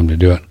good time to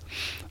do it.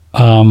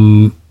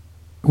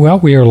 Well,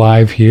 we are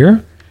live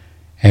here,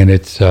 and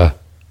it's a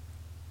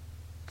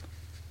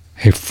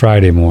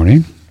Friday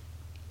morning,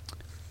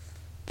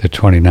 the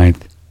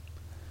 29th.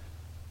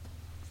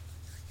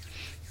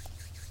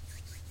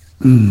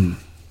 I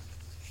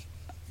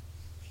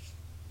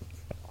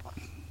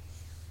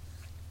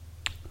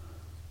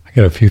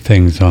got a few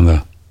things on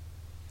the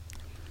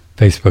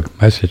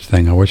Facebook message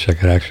thing. I wish I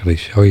could actually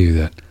show you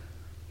that.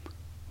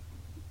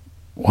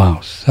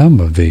 Wow,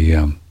 some of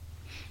the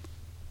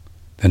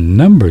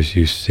numbers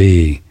you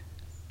see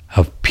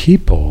of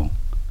people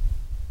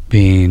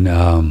being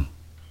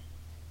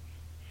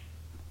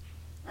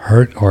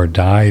hurt or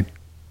died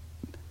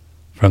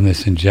from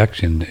this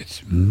injection,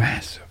 it's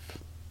massive.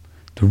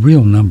 The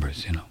real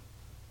numbers,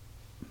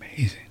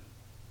 amazing.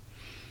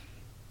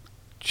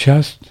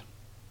 Just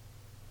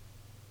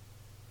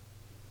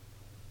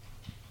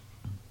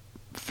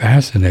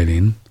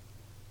fascinating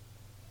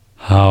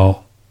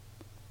how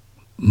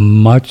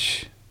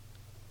much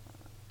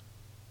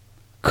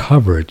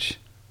coverage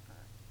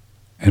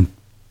and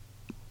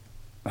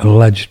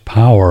alleged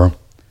power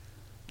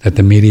that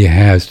the media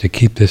has to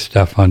keep this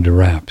stuff under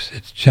wraps.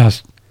 It's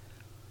just,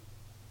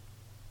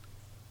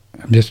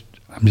 I'm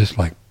just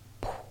like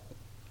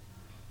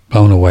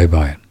blown away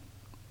by it.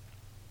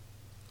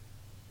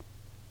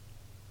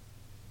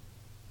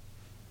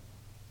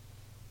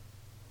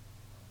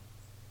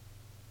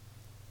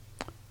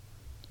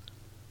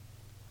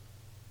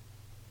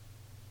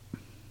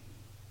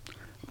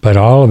 But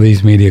all of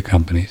these media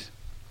companies,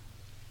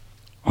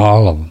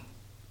 all of them,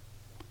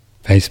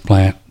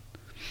 Faceplant,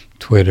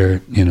 Twitter,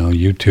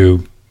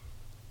 YouTube,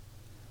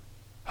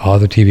 all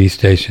the TV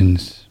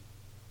stations,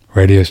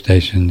 radio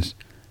stations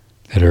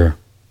that are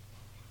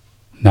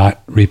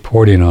not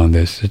reporting on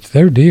this, it's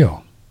their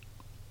deal.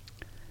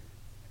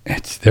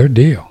 It's their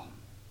deal.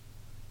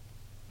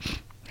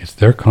 It's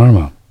their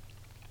karma.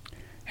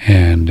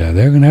 And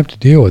they're going to have to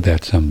deal with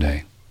that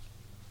someday.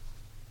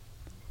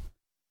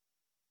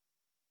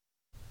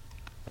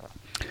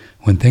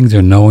 When things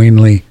are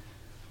knowingly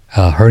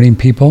hurting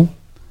people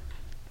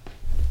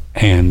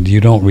and you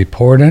don't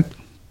report it,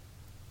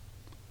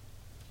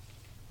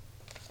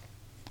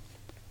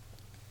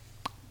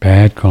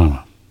 bad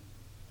karma.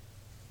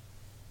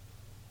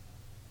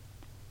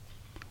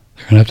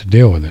 They're going to have to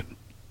deal with it.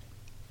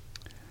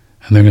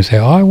 And they're going to say,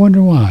 I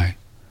wonder why.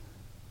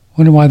 I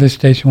wonder why this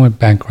station went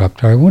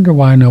bankrupt, or I wonder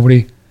why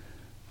nobody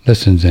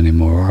listens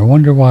anymore, or I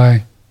wonder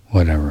why,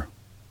 whatever.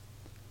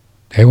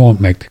 They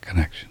won't make the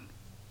connection.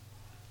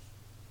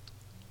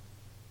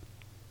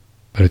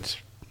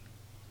 But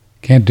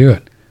can't do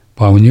it.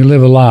 But when you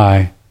live a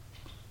lie,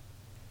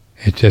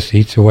 it just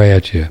eats away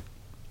at you.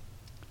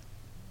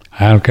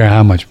 I don't care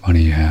how much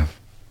money you have.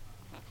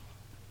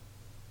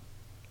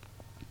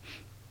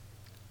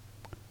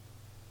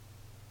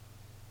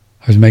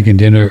 I was making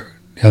dinner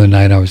the other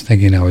night. I was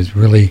thinking I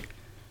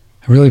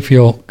really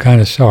feel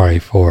kind of sorry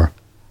for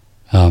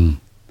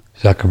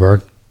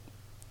Zuckerberg.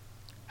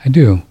 I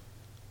do.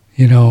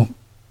 Here's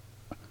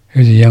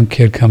a young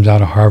kid comes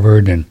out of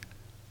Harvard and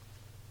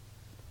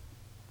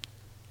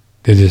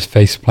did this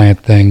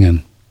faceplant thing,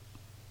 and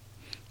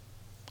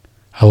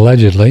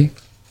allegedly,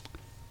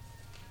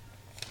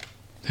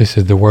 this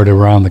is the word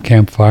around the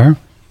campfire,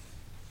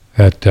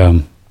 that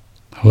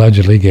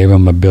allegedly gave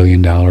him $1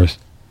 billion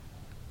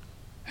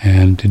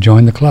and to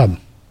join the club.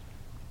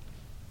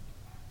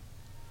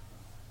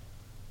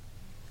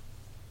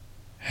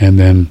 And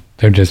then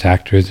they're just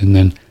actors, and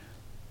then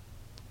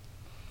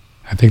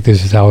I think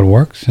this is how it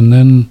works, and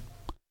then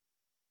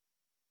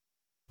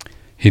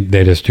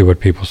they just do what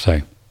people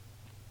say.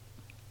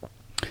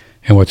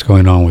 and what's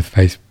going on with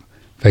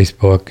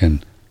Facebook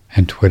and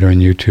Twitter and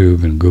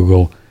YouTube and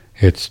Google,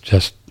 it's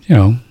just,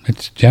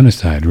 it's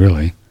genocide,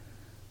 really.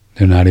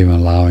 They're not even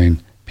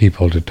allowing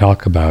people to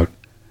talk about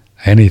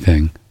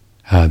anything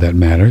that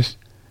matters,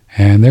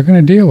 and they're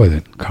going to deal with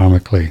it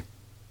karmically.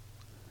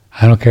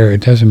 I don't care.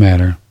 It doesn't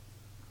matter.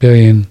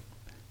 You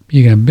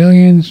got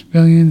billions,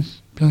 kabillions.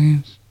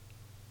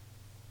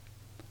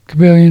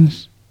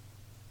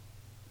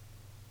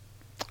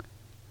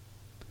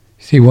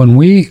 See, when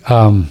we,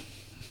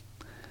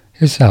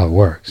 here's how it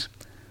works.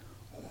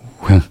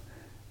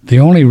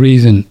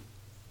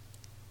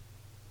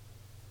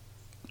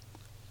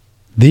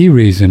 The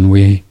reason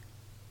we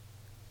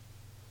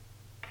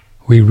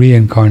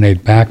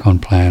reincarnate back on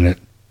planet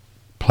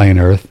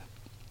Earth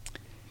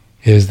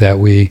is that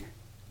we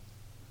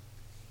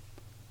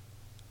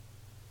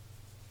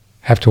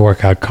have to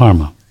work out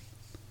karma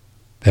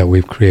that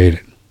we've created.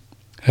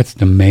 That's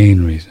the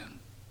main reason.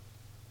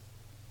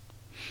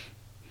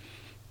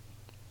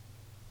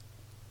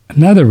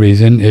 Another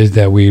reason is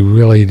that we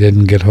really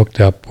didn't get hooked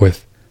up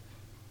with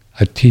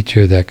a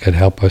teacher that could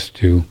help us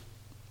to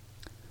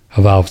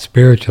evolve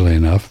spiritually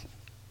enough.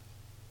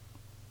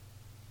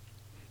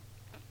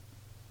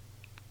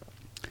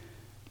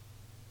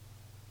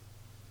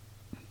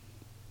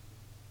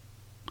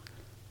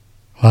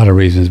 A lot of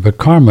reasons, but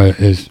karma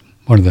is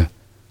one of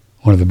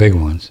the big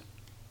ones.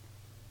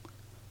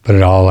 But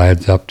it all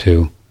adds up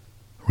to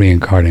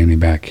reincarnating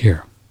back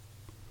here.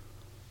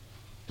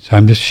 So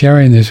I'm just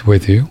sharing this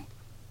with you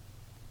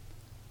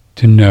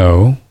to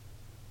know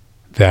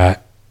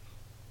that,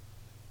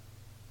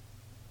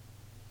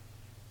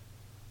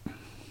 I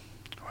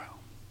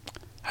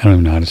don't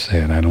even know how to say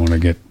it. I don't want to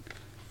get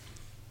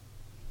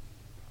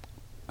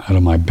out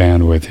of my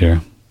bandwidth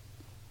here.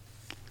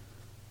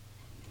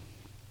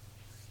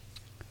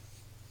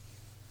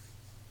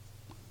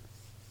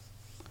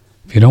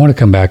 If you don't want to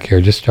come back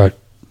here, just start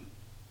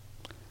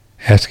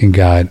asking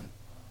God,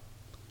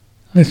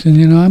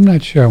 listen, I'm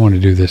not sure I want to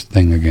do this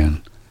thing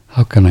again.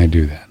 How can I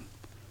do that?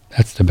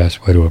 That's the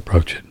best way to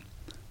approach it.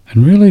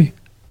 And really,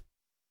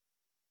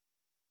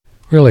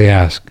 really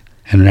ask,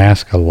 and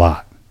ask a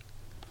lot.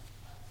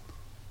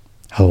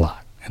 A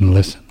lot. And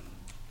listen.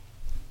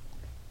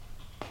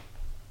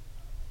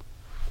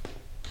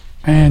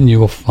 And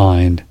you'll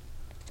find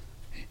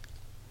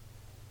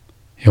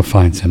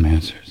some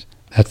answers.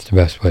 That's the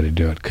best way to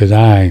do it, because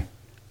I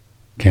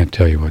can't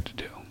tell you what to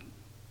do.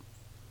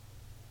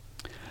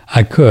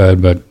 I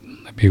could, but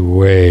I'd be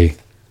way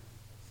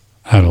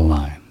out of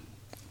line.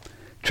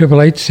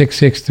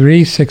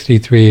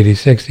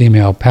 888-663-6386.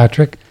 Email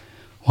Patrick,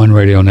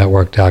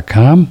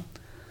 oneradionetwork.com.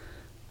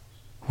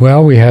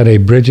 Well, we had a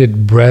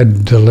Bridget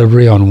bread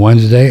delivery on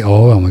Wednesday.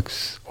 Oh my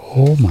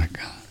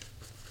God.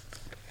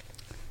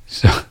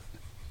 So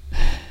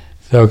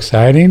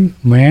exciting,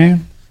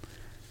 man.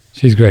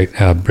 She's great.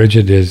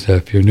 Bridget is,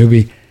 if you're a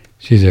newbie,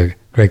 she's a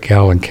great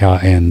gal in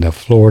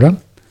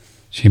Florida.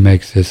 She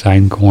makes this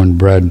einkorn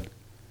bread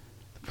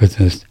with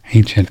this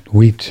ancient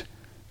wheat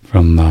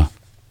from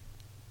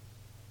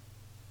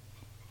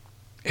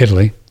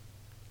Italy.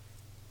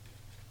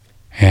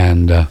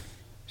 And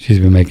she's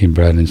been making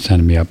bread and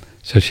sending me up.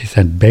 So she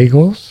sent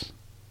bagels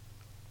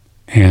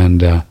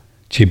and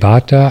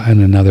ciabatta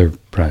and another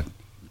bread.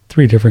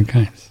 3 different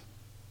kinds.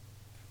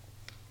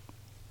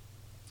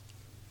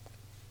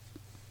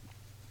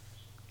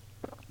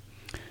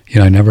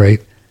 I never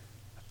ate,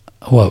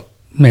 well,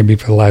 maybe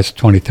for the last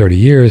 20, 30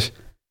 years,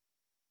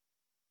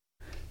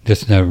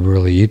 just never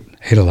really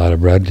ate a lot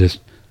of bread, just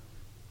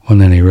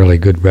wasn't any really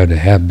good bread to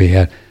have.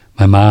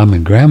 My mom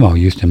and grandma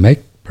used to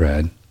make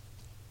bread,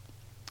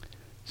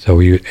 so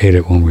we ate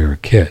it when we were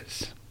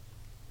kids,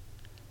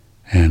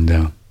 and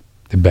the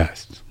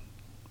best.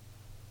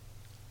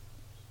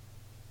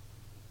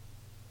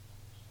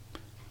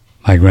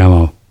 My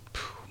grandma,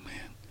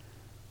 man,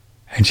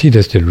 and she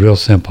just did real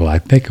simple. I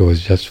think it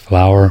was just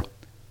flour,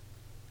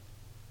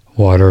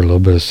 water, a little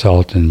bit of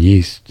salt, and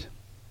yeast.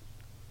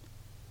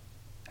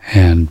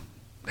 And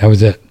that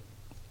was it.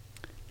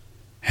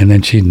 And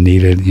then she'd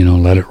knead it,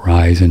 let it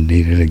rise and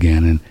knead it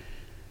again. And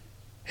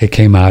it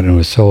came out and it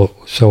was so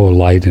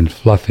light and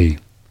fluffy.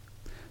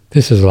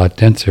 This is a lot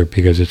denser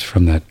because it's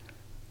from that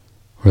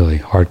really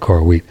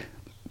hardcore wheat.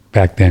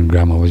 Back then,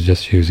 Grandma was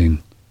just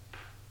using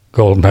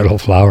gold medal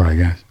flour, I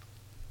guess.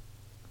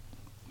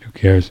 Who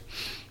cares?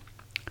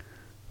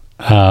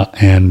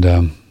 And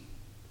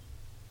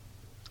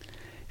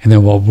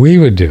then what we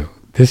would do,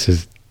 this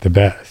is the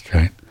best,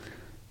 right?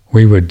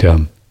 We would,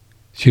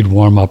 she'd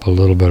warm up a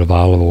little bit of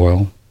olive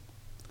oil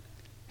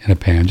in a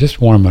pan,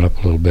 just warm it up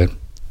a little bit,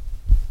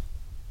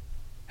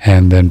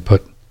 and then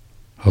put a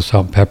little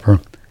salt and pepper,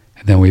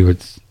 and then we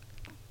would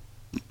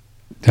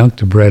dunk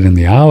the bread in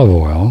the olive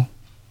oil,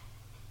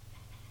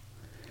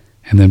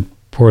 and then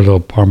pour a little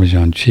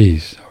Parmesan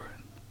cheese over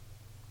it.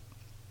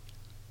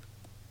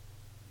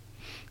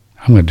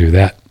 I'm going to do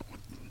that with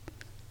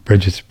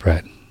Bridget's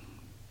bread.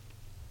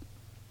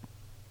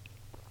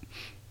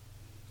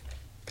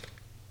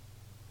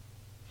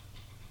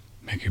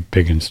 Make it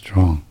big and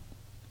strong.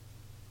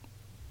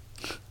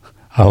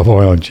 Olive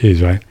oil and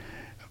cheese, right?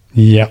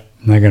 Yep,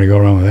 not going to go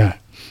wrong with that.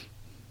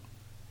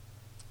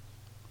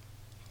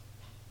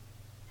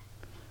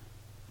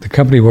 The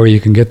company where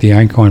you can get the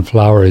einkorn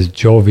flour is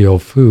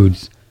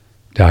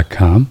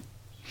jovialfoods.com.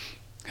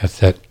 That's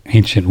that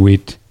ancient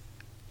wheat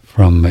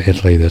from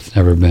Italy that's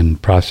never been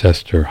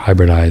processed or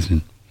hybridized,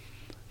 and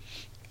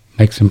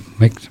make some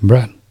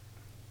bread.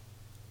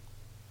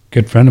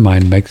 Good friend of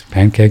mine makes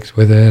pancakes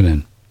with it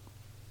and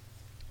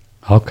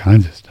all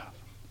kinds of stuff.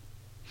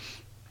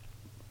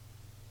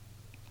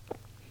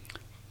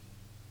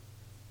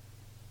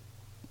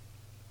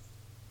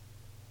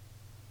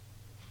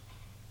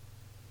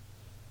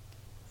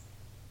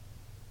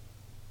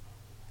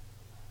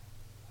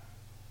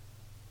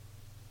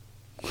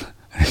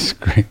 That's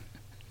great.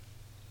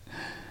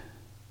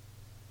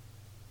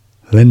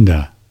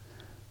 Linda.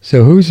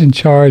 So who's in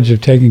charge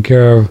of taking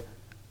care of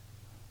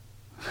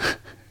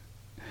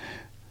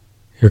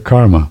your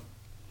karma?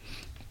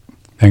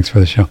 Thanks for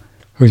the show.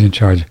 Who's in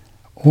charge?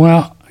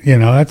 Well,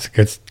 that's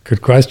a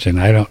good question.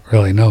 I don't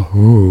really know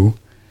who.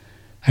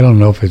 I don't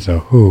know if it's a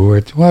who.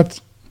 It's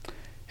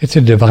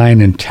a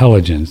divine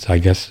intelligence, I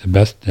guess. The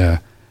best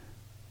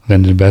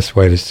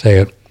way to say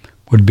it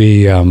would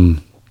be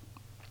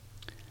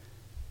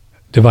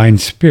divine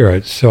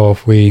spirit. So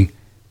if we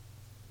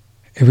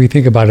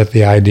think about it,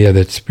 the idea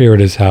that spirit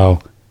is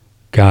how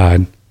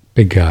God,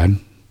 big God,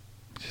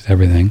 which is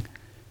everything,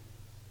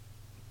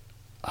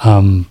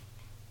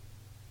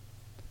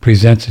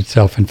 presents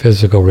itself in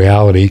physical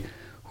reality,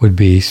 would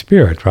be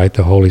spirit, right?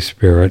 The Holy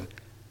Spirit,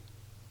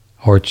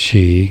 or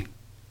chi,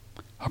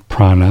 or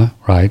prana,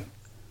 right?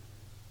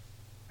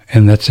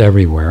 And that's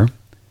everywhere.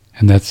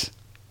 And that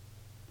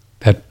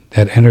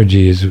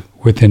energy is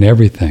within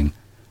everything.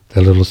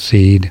 The little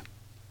seed.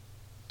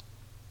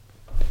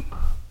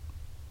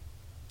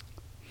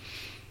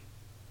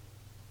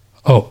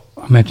 Oh,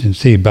 I mentioned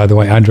seed. By the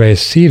way,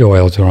 Andrea's seed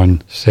oils are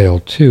on sale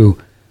too.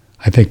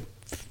 I think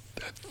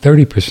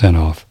 30%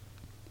 off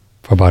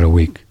for about a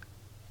week.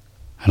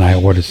 And I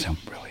ordered some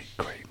really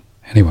great.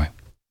 Anyway.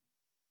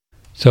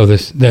 So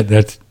that's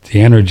the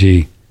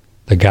energy,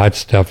 the God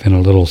stuff in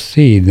a little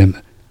seed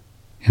that,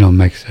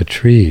 makes a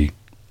tree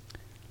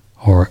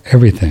or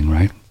everything,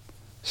 right?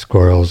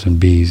 Squirrels and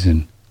bees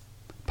and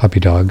puppy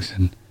dogs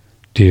and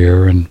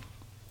deer and,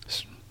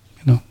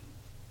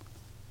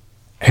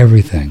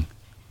 everything.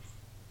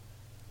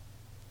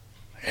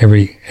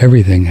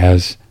 Everything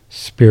has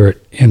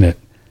spirit in it,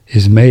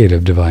 is made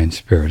of divine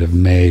spirit,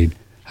 made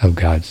of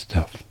God's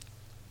stuff.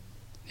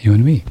 You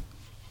and me.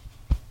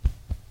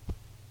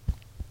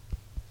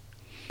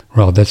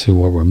 Well, that's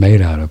what we're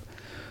made out of.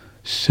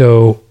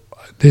 So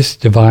this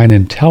divine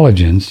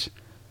intelligence,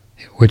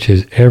 which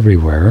is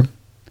everywhere,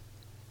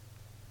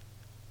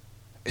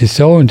 is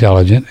so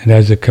intelligent, it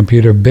has a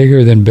computer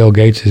bigger than Bill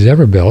Gates has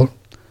ever built,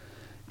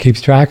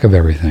 keeps track of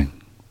everything.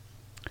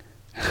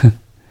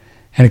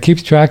 And it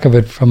keeps track of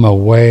it from a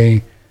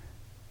way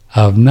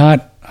of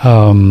not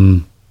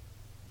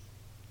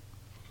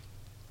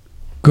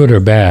good or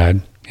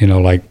bad,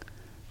 like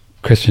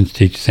Christians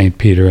teach St.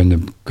 Peter in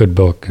the good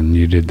book, and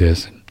you did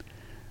this.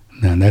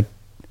 And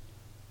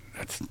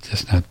that's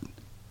just not,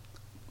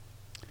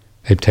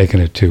 they've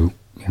taken it to,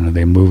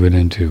 they move it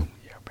into,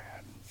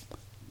 bad.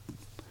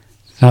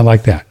 It's not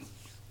like that.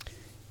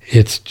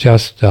 It's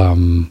just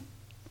the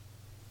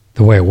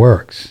way it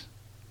works.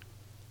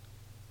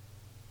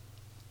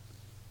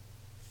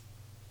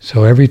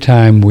 So every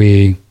time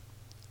we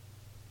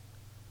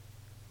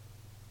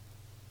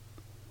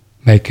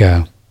make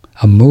a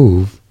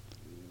move,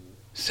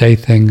 say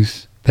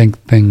things, think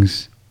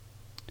things,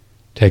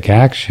 take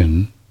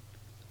action,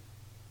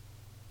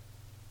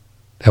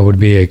 that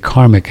would be a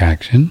karmic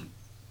action,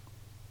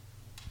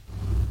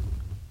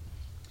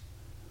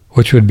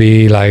 which would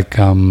be like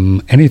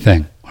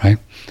anything, right?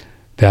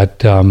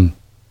 That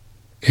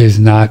is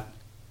not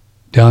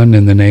done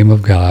in the name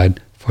of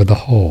God for the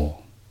whole.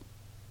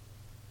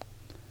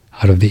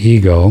 Out of the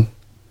ego,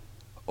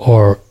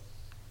 or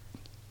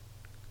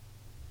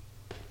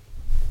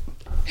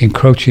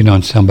encroaching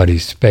on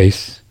somebody's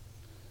space,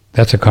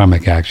 that's a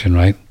karmic action,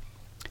 right?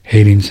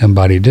 Hating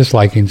somebody,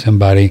 disliking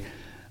somebody,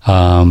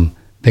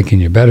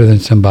 thinking you're better than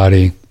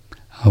somebody,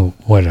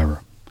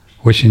 whatever.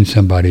 Wishing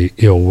somebody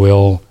ill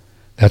will,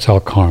 that's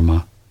all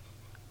karma.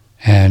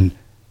 And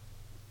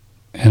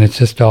it's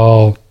just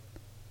all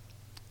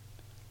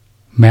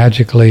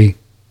magically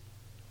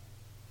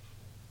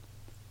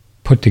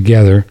put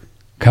together,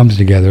 comes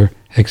together,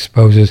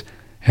 exposes,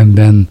 and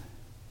then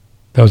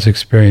those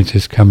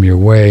experiences come your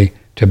way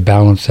to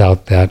balance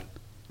out that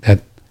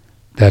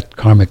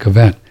karmic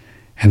event.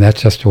 And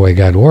that's just the way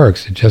God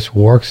works. It just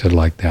works it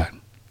like that.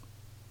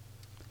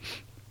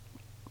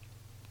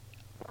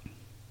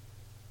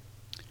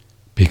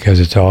 Because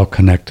it's all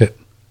connected.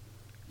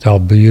 It's all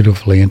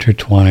beautifully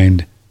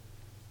intertwined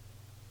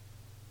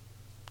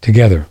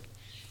together.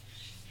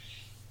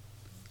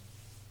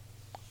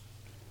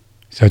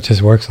 So it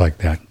just works like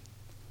that.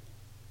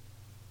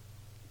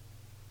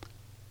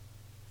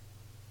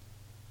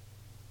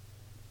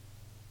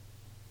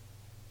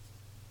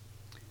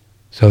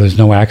 So there's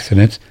no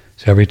accidents.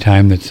 So every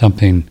time that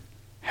something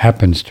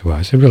happens to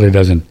us, it really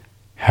doesn't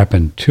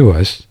happen to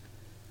us.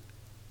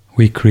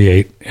 We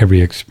create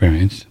every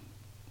experience.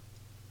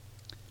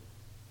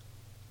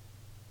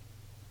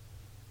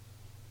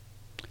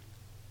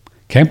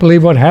 Can't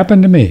believe what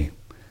happened to me.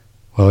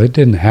 Well, it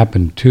didn't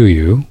happen to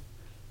you.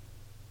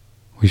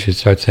 We should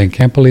start saying,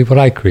 can't believe what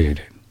I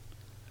created.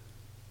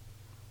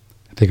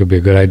 I think it would be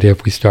a good idea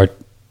if we start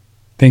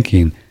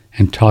thinking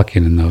and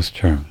talking in those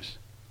terms.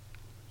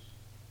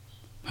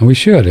 And we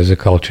should as a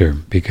culture,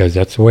 because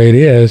that's the way it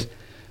is.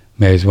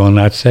 May as well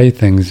not say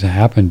things that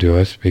happen to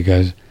us,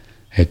 because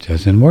it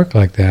doesn't work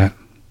like that.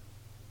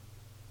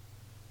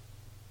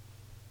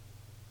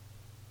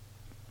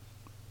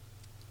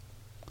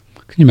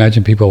 Can you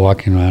imagine people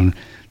walking around,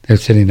 they're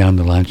sitting down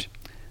to lunch.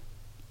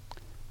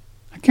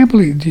 I can't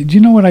believe, did you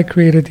know what I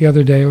created the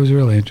other day? It was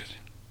really interesting.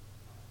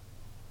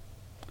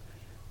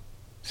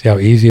 See how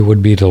easy it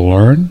would be to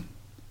learn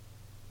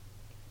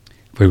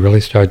if we really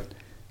start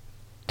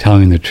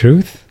telling the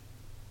truth,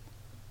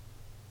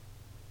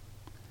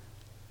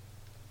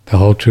 the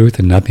whole truth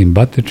and nothing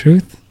but the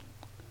truth.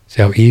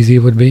 See how easy it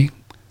would be?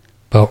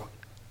 But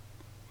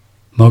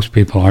most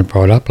people aren't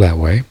brought up that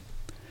way.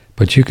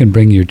 But you can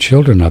bring your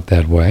children up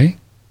that way.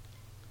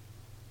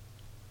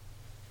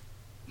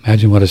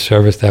 Imagine what a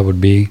service that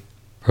would be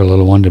for a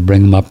little one to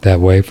bring them up that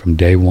way from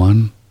day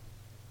one.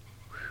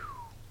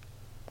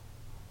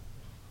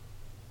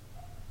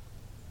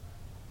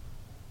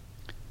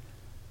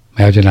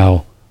 Imagine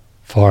how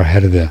far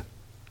ahead of the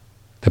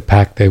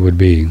pack they would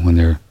be when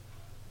they're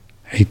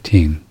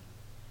 18.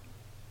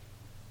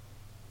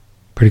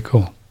 Pretty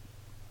cool.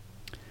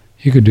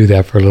 You could do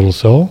that for a little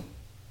soul,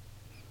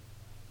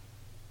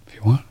 if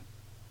you want.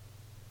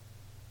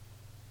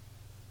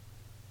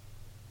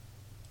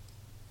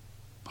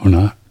 Or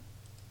not.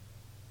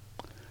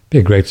 Be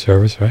a great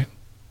service, right?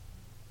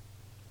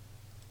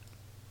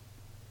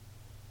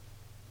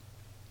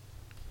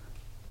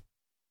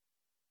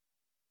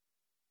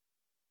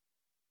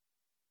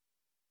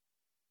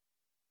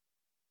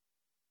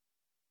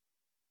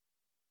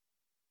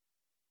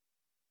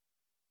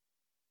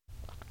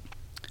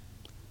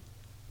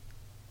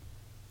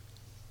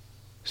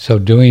 So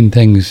doing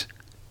things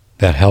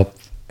that help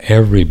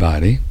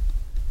everybody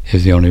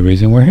is the only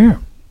reason we're here.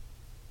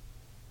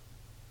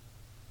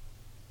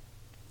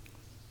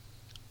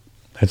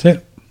 That's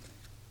it.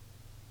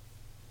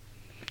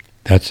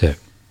 That's it.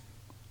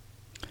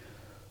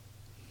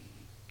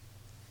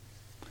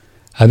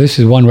 This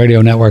is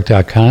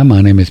OneRadioNetwork.com.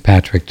 My name is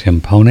Patrick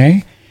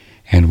Timpone,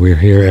 and we're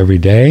here every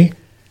day.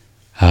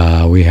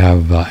 We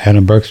have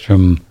Adam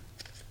Bergstrom.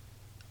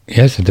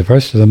 Yes, it's the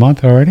first of the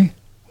month already?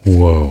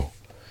 Whoa.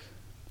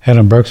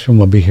 Adam Bergstrom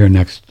will be here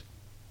next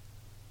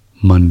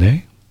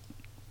Monday.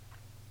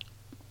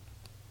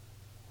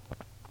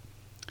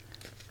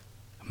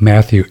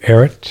 Matthew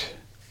Ehret.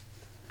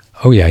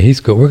 Oh yeah,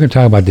 he's good. We're going to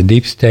talk about the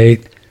deep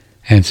state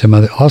and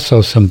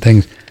also some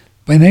things.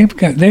 But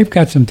they've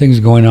got some things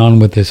going on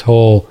with this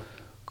whole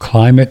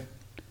climate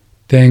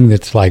thing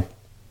that's like,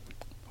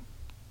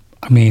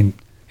 I mean,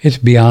 it's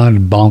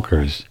beyond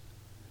bonkers.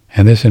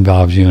 And this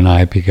involves you and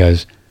I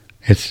because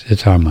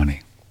it's our money.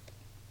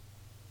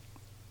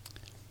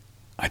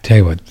 I tell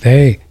you what,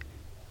 it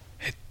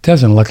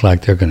doesn't look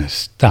like they're going to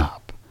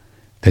stop.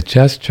 They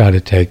just try to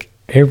take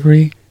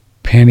every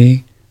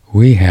penny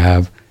we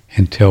have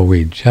until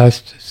we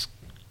just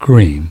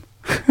scream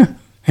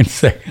and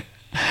say,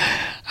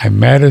 I'm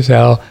mad as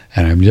hell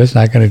and I'm just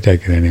not going to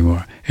take it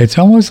anymore. It's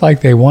almost like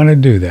they want to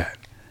do that.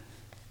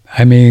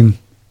 I mean,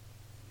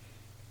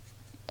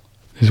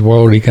 this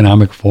World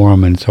Economic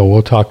Forum, and so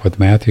we'll talk with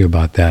Matthew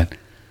about that.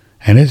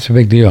 And it's a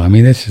big deal. I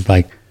mean, this is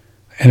like,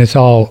 and it's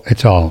all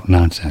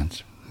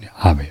nonsense.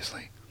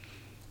 Obviously.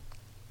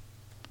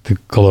 The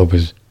globe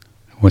is,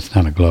 well, it's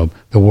not a globe.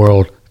 The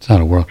world, it's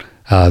not a world.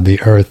 The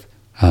earth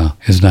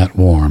is not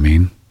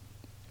warming.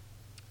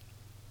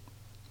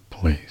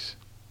 Please.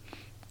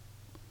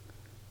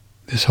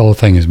 This whole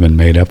thing has been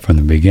made up from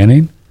the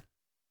beginning.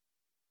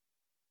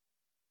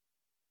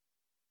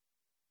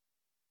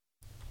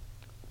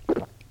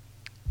 Isn't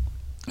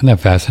that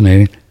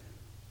fascinating?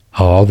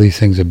 How all these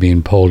things are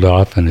being pulled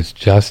off and it's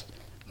just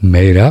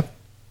made up?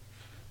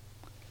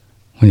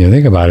 When you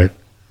think about it,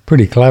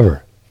 pretty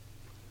clever.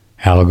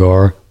 Al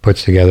Gore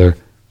puts together, a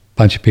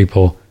bunch of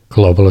people,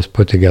 globalists,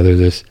 put together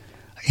this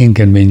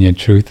inconvenient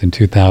truth in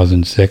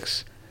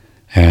 2006,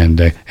 and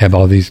they have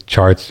all these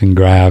charts and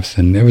graphs,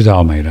 and it was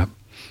all made up.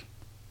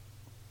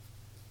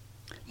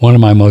 One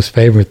of my most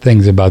favorite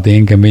things about the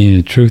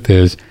inconvenient truth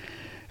is,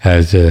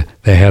 as they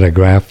had a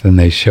graph, and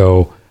they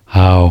show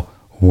how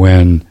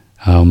when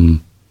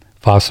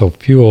fossil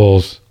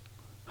fuels,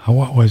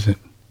 what was it?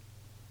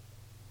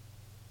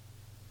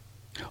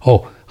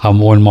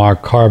 When more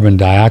carbon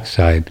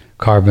dioxide,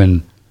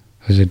 carbon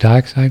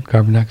dioxide?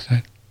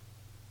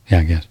 Yeah,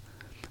 I guess.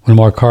 When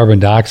more carbon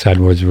dioxide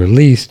was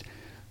released,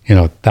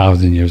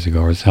 1,000 years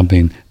ago or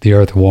something, the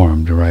earth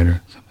warmed, right,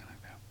 or something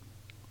like that.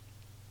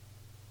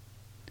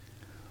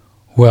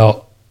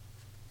 Well,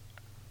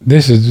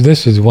 this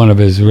is one of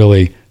his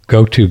really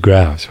go-to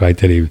graphs, right,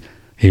 that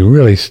He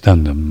really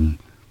stunned them.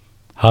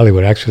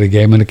 Hollywood actually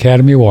gave him an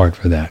Academy Award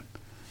for that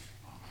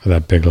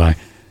big lie.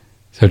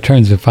 So it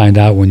turns to find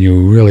out when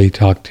you really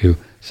talk to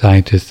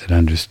scientists that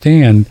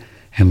understand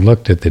and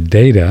looked at the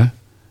data,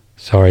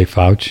 sorry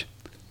Fauci,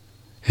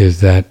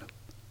 is that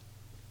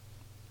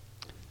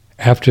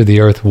after the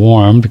Earth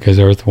warmed, because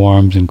Earth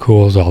warms and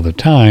cools all the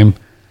time,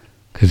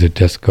 because it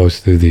just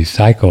goes through these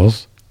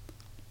cycles,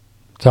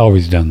 it's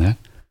always done that.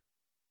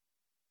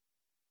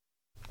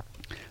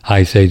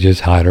 Ice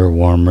ages, hotter,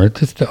 warmer, it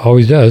just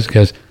always does,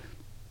 because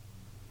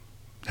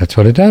that's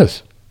what it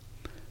does.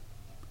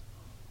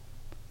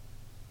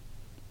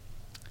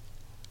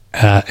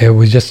 It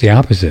was just the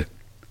opposite.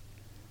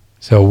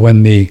 So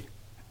when the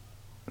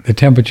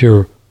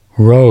temperature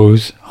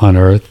rose on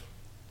Earth,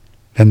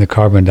 then the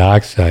carbon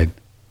dioxide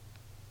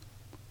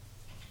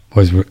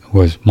was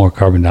more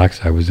carbon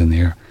dioxide was in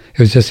the air. It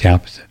was just the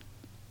opposite.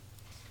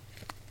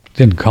 It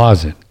didn't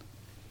cause it.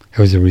 It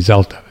was a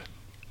result of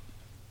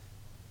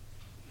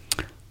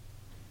it.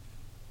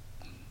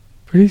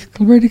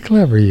 Pretty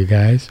clever, you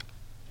guys.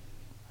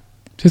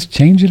 Just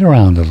change it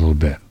around a little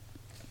bit.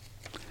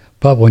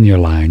 But when you're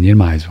lying, you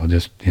might as well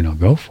just,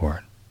 go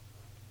for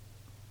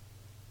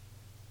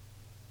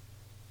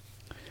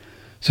it.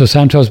 So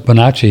Santos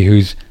Bonacci,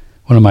 who's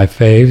one of my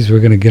faves, we're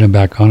going to get him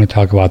back on and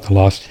talk about the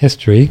lost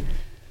history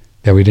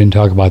that we didn't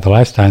talk about the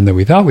last time that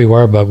we thought we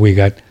were, but we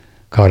got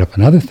caught up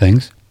in other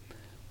things.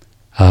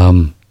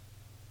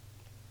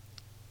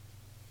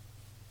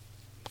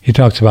 He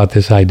talks about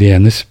this idea,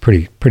 and this is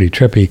pretty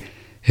trippy,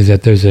 is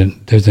that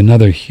there's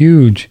another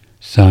huge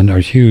sun or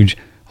huge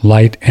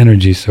light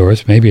energy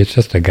source. Maybe it's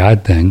just a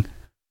God thing.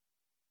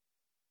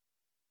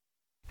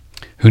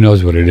 Who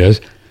knows what it is?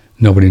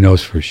 Nobody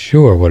knows for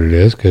sure what it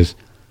is, because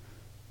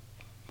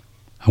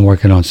I'm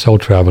working on soul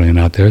traveling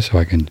out there so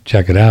I can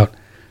check it out.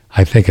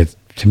 I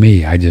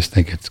just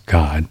think it's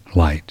God,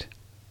 light.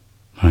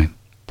 Right?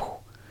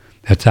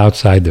 That's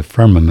outside the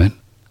firmament,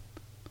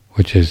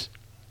 which is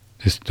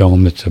this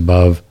dome that's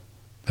above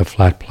the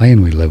flat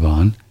plane we live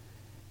on.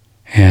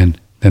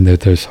 And then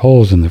there's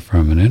holes in the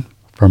firmament,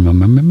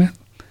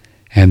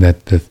 and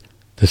that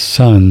the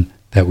sun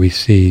that we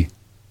see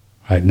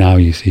right now,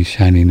 you see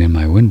shining in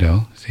my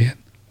window, see it?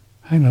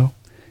 I know.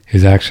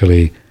 Is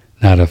actually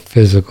not a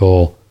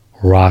physical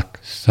rock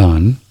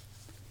sun,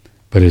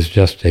 but is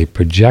just a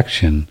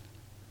projection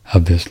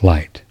of this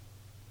light.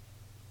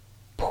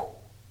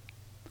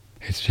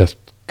 It's just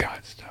God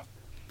stuff.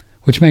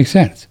 Which makes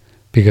sense,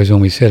 because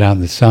when we sit out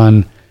in the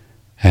sun,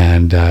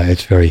 and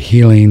it's very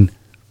healing,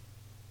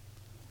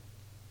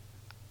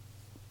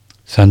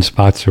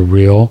 sunspots are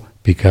real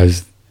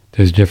because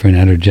there's different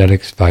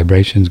energetics,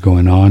 vibrations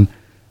going on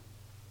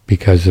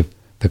because of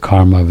the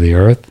karma of the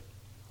earth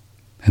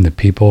and the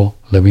people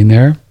living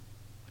there,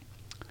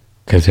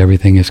 because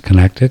everything is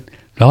connected.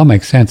 It all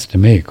makes sense to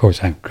me. Of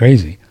course, I'm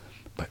crazy,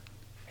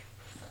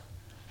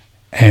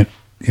 and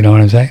you know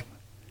what I'm saying?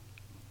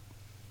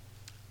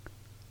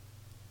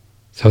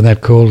 So isn't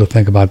that cool to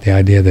think about the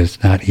idea that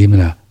it's not even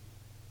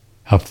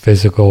a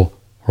physical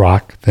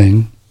rock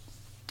thing?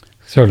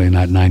 Certainly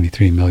not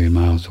 93 million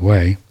miles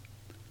away.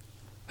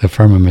 The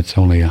firmament's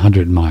only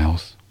 100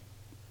 miles.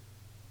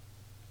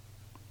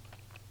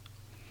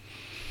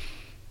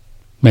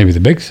 Maybe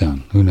the big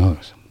sun, who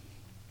knows?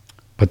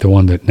 But the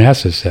one that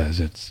NASA says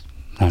it's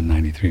not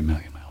 93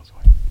 million miles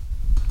away.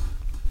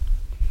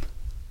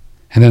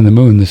 And then the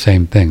moon, the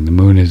same thing. The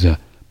moon is a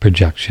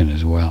projection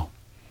as well.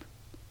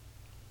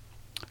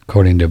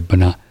 According to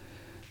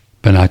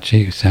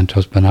Bonacci,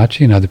 Santos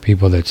Bonacci, and other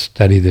people that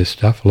study this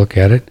stuff, look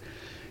at it,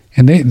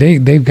 and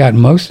they've got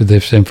most of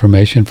this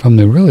information from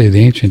the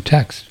ancient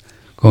texts,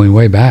 going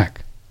way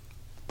back.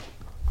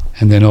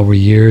 And then over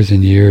years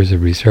and years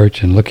of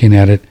research and looking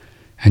at it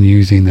and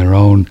using their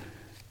own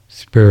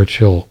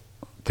spiritual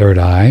third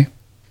eye,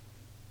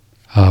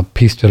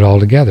 pieced it all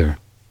together.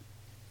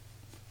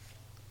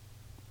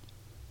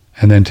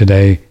 And then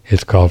today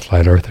it's called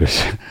flat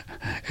earthers.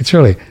 It's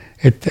really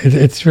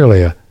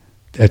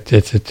a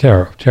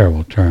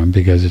terrible term,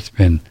 because it's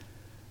been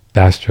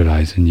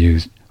bastardized and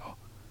used,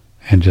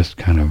 and just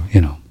kind of,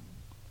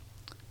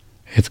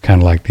 it's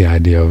kind of like the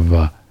idea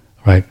of,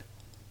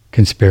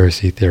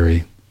 conspiracy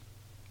theory.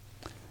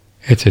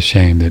 It's a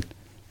shame that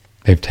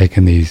they've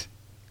taken these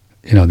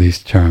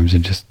terms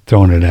and just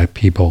thrown it at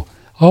people.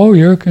 Oh,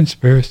 you're a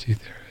conspiracy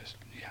theorist.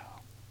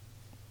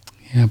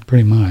 Yeah,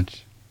 pretty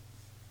much.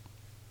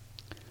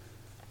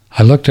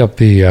 I looked up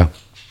the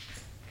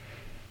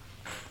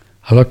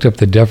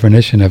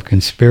definition of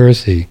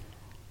conspiracy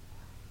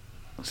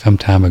some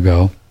time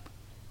ago.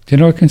 Do you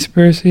know what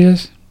conspiracy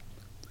is?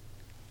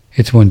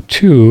 It's when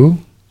two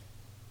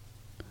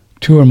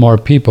or more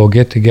people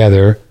get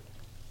together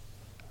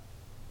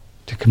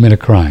to commit a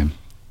crime.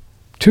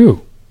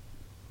 Two.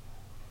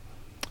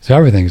 So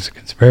everything's a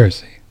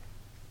conspiracy.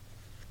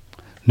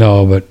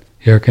 No, but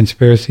you're a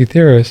conspiracy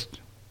theorist.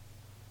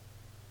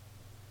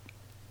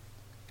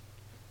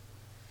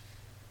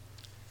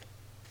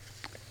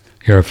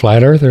 You're a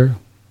flat earther.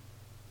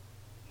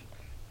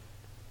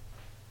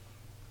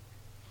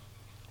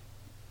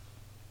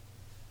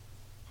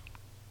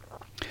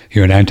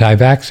 You're an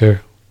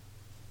anti-vaxxer.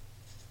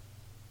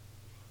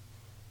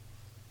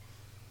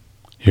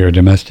 You're a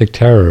domestic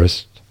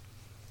terrorist.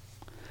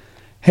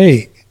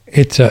 Hey,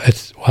 it's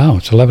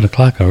 11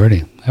 o'clock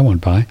already. That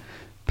went by.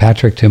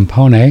 Patrick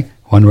Timpone,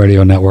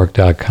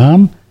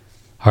 OneRadioNetwork.com.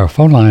 Our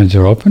phone lines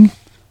are open.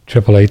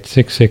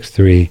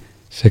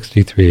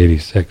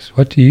 888-663-6386.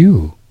 What do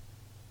you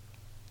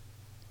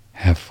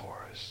have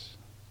for us?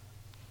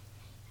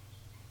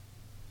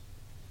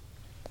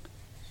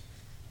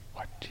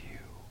 What do you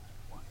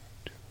want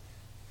to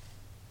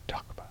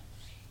talk about?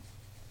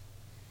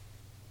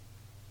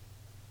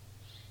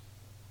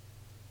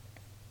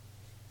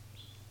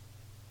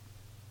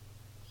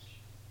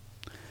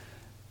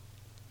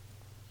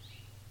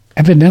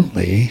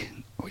 Evidently,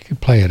 we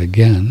could play it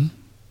again.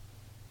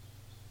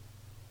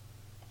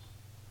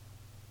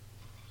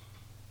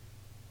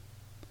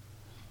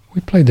 We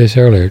played this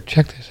earlier.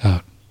 Check this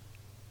out.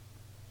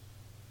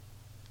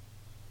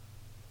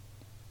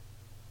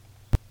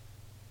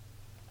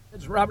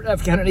 It's Robert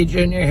F. Kennedy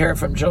Jr. here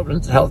from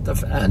Children's Health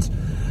Defense.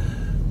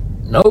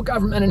 No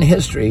government in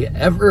history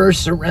ever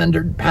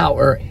surrendered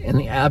power in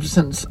the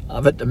absence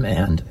of a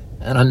demand.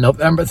 And on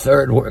November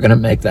 3rd, we're going to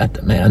make that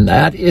demand.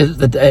 That is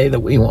the day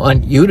that we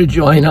want you to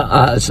join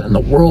us in the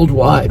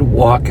worldwide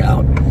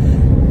walkout.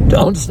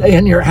 Don't stay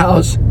in your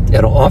house.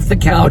 Get off the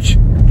couch.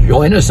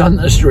 Join us on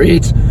the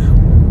streets.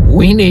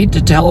 We need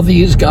to tell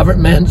these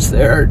governments,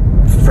 their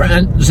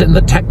friends in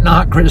the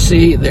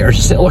technocracy, their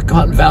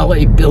Silicon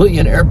Valley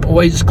billionaire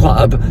boys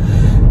club,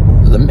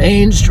 the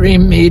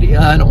mainstream media,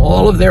 and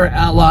all of their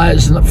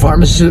allies in the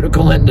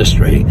pharmaceutical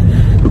industry,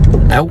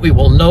 that we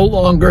will no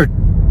longer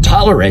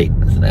tolerate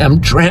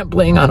them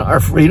trampling on our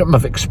freedom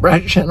of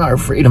expression, our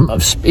freedom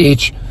of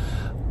speech,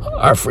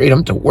 our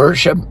freedom to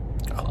worship,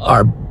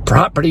 our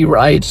property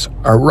rights,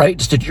 our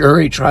rights to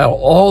jury trial,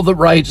 all the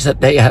rights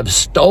that they have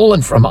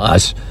stolen from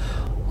us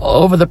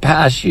over the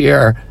past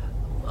year.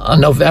 On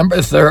November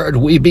 3rd,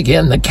 we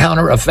begin the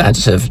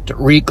counteroffensive to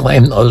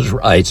reclaim those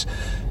rights.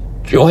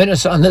 Join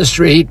us on the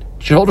street,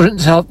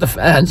 Children's Health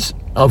Defense,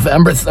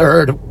 November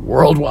 3rd,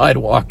 worldwide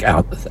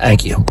walkout.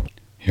 Thank you.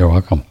 You're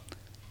welcome.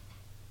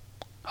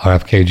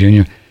 RFK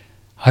Jr.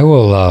 I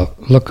will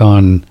look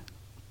on,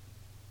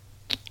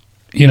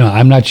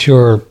 I'm not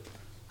sure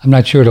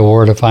to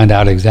where to find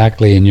out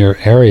exactly in your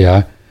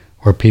area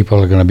where people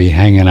are going to be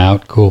hanging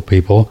out, cool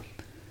people,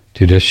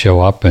 to just show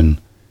up and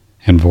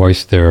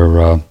voice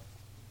their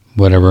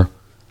whatever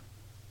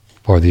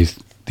for these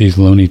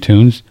Looney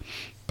Tunes.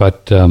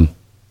 But I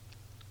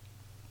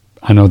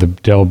know the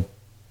Del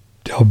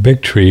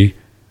Bigtree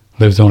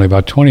lives only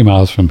about 20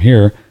 miles from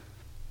here,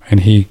 and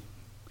he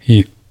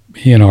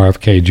and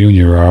RFK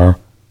Jr. are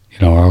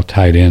all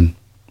tied in.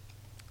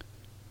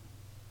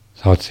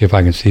 So let's see if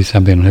I can see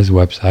something on his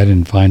website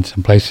and find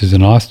some places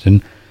in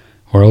Austin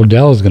where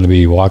Odell is going to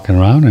be walking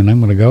around, and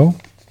I'm going to go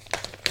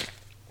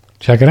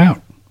check it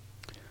out.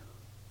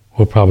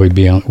 We'll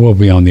be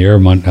on the air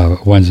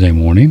Wednesday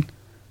morning,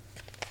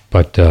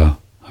 but I'm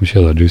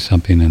sure they'll do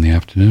something in the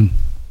afternoon.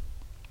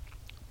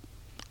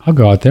 I'll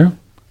go out there.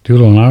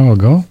 Doodle and I will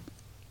go.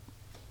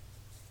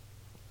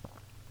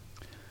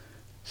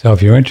 So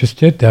if you're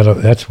interested,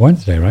 that's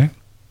Wednesday, right?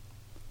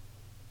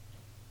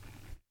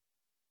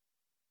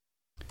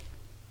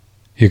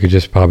 You could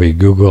just probably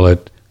Google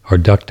it or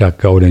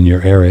DuckDuckGo it in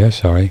your area,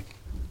 sorry.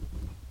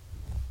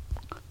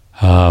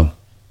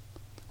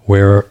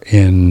 Where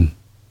in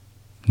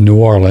New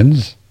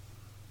Orleans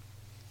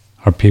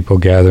are people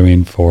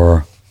gathering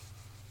for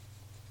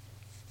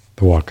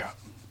the walkout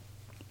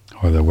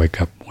or the wake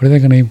up? What are they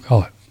going to even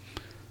call it?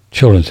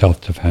 Children's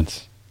Health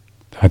Defense.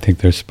 I think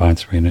they're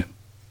sponsoring it.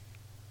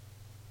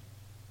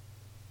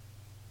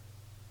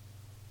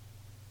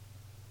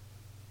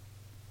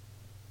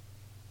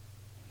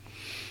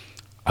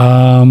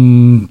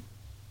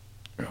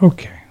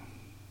 Okay.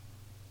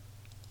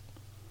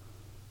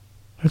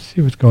 Let's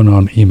see what's going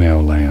on in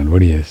email land. What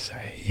do you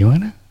say? You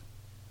wanna?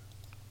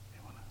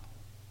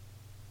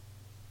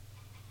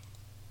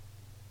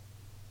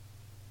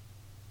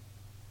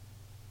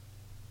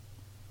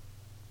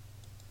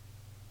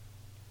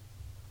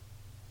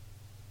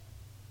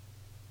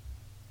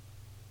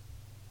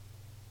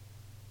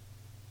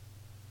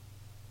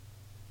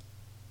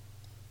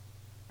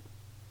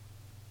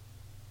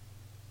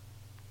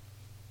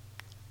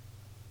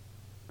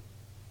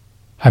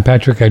 Hi,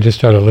 Patrick. I just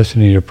started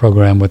listening to your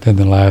program within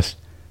the last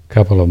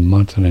couple of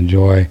months and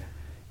enjoy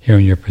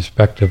hearing your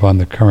perspective on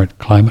the current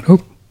climate.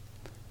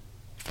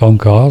 Phone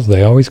calls,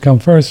 they always come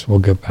first. We'll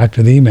get back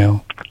to the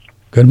email.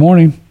 Good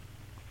morning.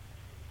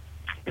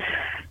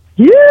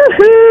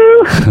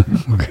 Yoo-hoo!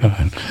 Oh,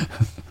 God.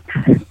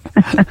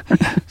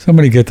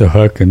 Somebody get the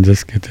hook and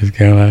just get this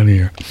gal out of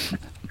here.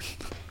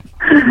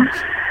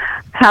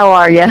 How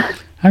are you?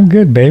 I'm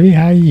good, baby.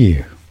 How are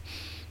you?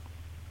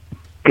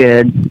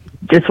 Good.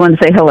 Just want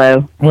to say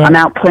hello. Well, I'm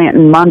out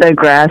planting mondo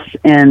grass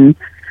out in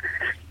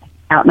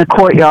the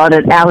courtyard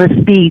at Alice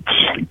Beach.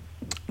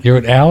 You're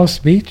at Alice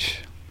Beach?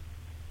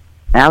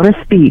 Alice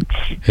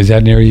Beach. Is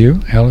that near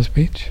you, Alice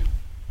Beach?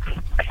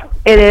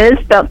 It is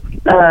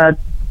about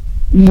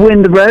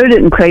When the road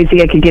isn't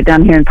crazy, I could get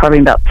down here in probably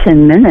about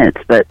 10 minutes,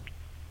 but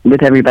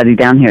with everybody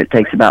down here, it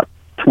takes about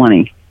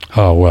 20.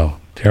 Oh, well,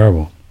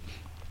 terrible.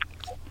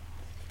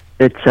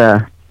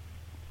 It's,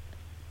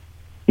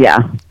 yeah,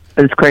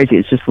 but it's crazy.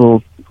 It's just a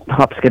little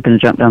hop, skip, and a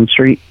jump down the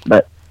street,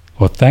 but.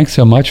 Well, thanks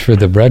so much for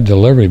the bread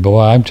delivery.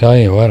 Boy, I'm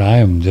telling you what, I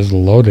am just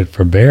loaded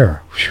for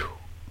bear. Whew.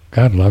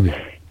 God love you.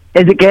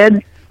 Is it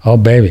good? Oh,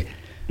 baby.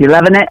 You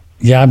loving it?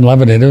 Yeah, I'm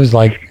loving it. It was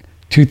like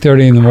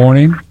 2:30 in the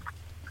morning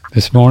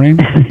this morning.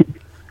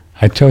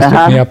 I toasted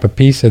me up a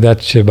piece of that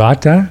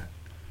ciabatta,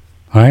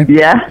 right?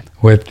 Yeah.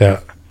 With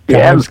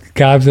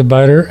gobs of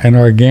butter and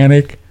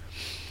organic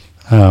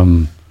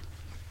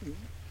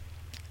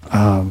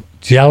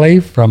jelly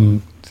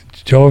from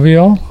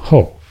Jovial.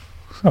 Oh,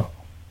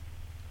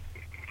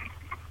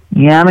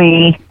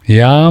 yummy.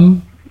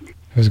 Yum.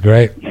 It was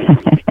great.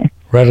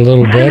 Read a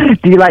little bit.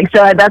 Do you like,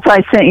 so that's why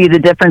I sent you the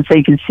difference so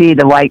you can see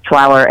the white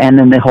flour and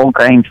then the whole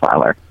grain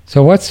flour.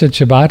 So what's the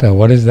ciabatta?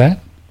 What is that?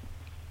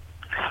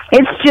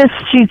 It's just,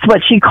 she's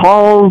what she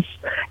calls,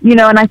 you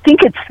know, and I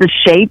think it's the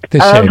shape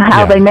of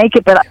how they make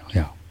it, but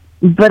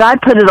but I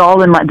put it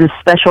all in this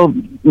special,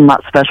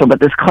 not special, but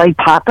this clay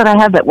pot that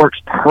I have that works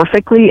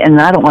perfectly,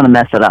 and I don't want to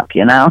mess it up,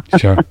 you know?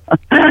 Sure.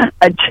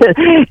 It's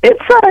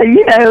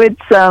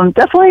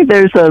definitely,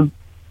 there's a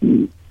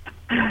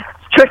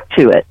trick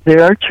to it.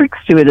 There are tricks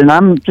to it, and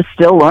I'm just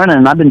still learning,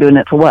 and I've been doing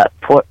it for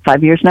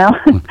 5 years now?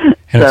 And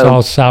it's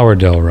all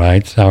sourdough,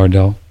 right?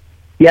 Sourdough?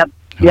 Yep.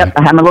 Right.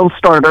 I have my little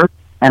starter,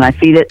 and I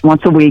feed it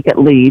once a week at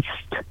least,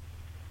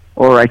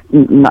 or I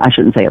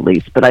shouldn't say at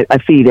least, but I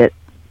feed it.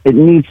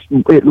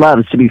 It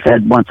loves to be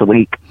fed once a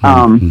week. So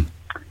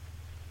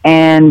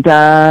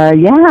I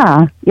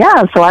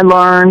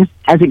learn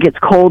as it gets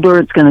colder,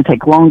 it's going to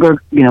take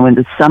longer. You know, in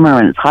the summer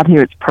and it's hot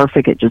here, it's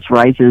perfect. It just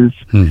rises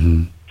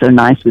so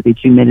nice with the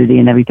humidity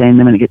and everything.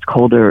 Then when it gets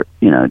colder,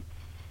 you know,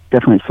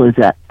 definitely slows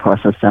that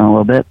process down a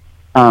little bit.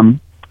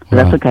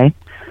 That's okay.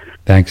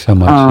 Thanks so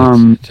much.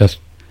 It's just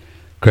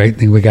great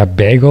thing. We got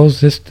bagels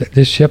this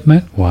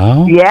shipment.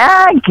 Wow.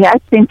 Yeah, I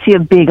sent you a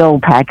big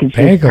old package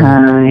this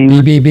time.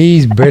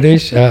 BBB's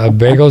British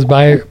bagels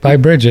by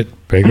Bridget.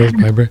 Bagels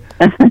by Bridget.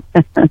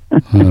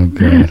 Oh,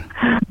 good.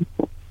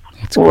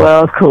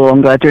 Well, cool.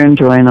 I'm glad you're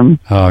enjoying them.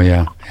 Oh,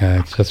 yeah.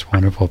 Yeah, it's just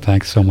wonderful.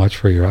 Thanks so much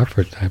for your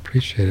effort. I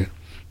appreciate it.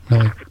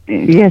 Really.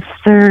 Yes,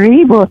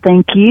 sir. Well,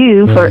 thank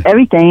you for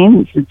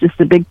everything. It's just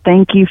a big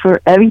thank you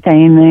for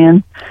everything,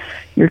 man.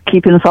 You're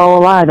keeping us all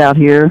alive out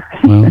here.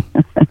 Well,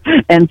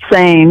 and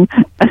sane.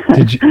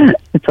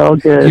 It's all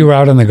good. You were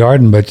out in the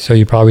garden, but so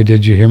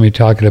did you hear me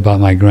talking about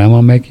my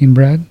grandma making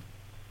bread?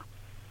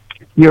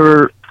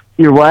 Your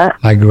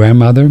what? My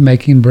grandmother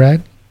making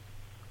bread?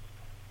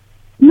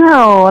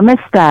 No, I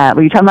missed that.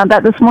 Were you talking about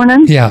that this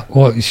morning? Yeah,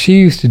 well, she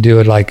used to do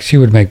it she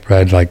would make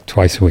bread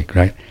twice a week,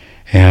 right?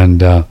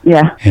 And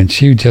and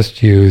she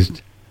just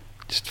used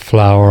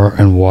flour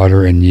and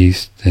water and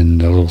yeast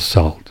and a little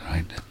salt,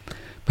 right?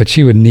 But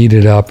she would knead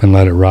it up and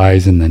let it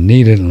rise, and then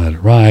knead it and let it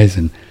rise,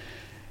 and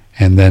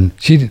then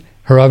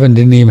her oven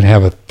didn't even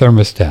have a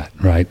thermostat,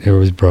 right? It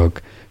was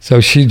broke,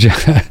 so she gauged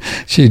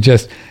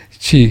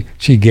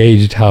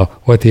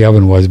what the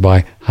oven was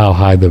by how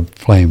high the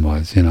flame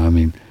was. You know, I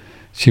mean,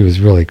 she was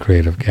really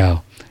creative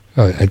gal.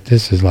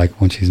 This is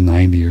like when she's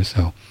 90 or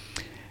so,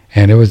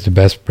 and it was the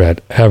best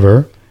bread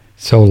ever.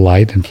 So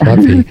light and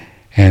fluffy,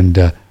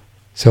 and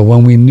so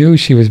when we knew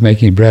she was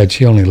making bread,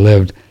 she only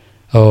lived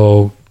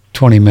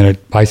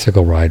 20-minute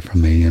bicycle ride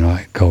from me. You know,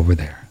 I'd go over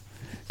there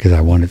because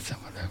I wanted some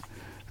of the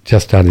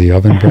just out of the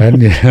oven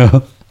bread, you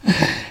know,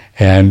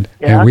 and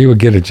we would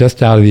get it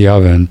just out of the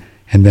oven,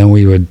 and then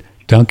we would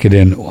dunk it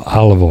in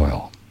olive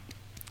oil.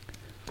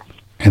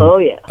 And,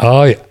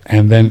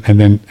 and then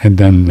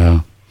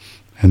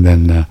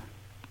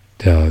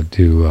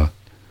do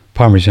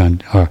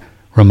Parmesan or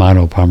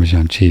Romano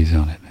Parmesan cheese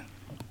on it.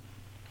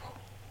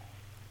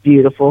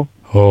 Beautiful.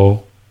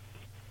 Oh.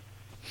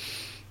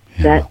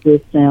 Yeah. That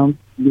just sounds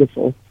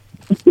beautiful.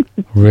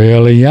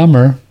 Really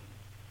yummer.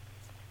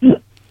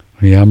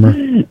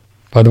 Yummer.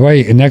 By the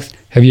way,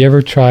 have you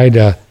ever tried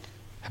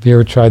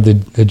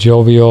the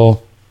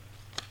Jovial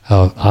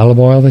olive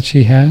oil that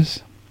she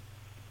has?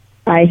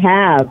 I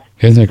have.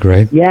 Isn't it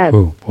great? Yes.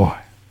 Oh boy.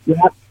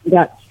 Yep.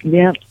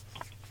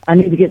 I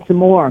need to get some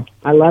more.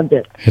 I loved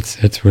it.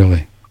 It's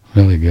really,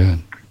 really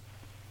good.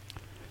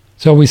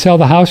 So we sell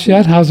the house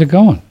yet? How's it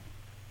going?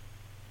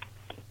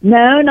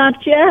 No,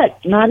 not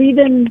yet. Not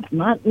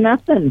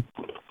nothing.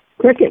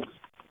 Crickets.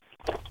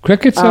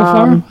 Crickets so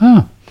far?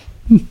 Huh.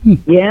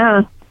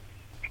 Yeah.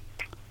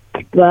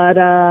 But,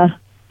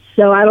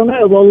 so I don't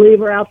know. We'll leave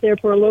her out there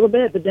for a little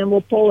bit, but then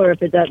we'll pull her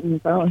if I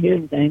don't hear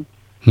anything.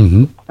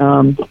 Mm-hmm.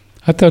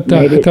 I thought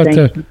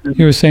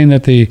you were saying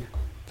that the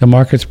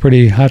market's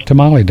pretty hot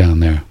tamale down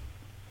there.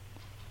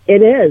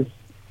 It is.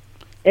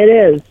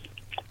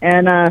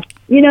 And,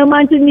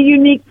 mine's in a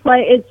unique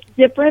place. It's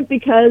different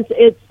because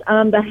it's,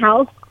 the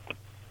house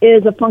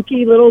is a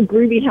funky little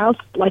groovy house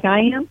like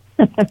I am.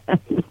 But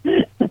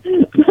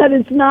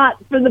it's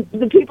not for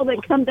the people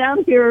that come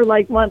down here,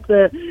 want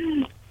to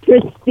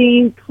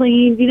pristine,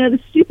 clean, the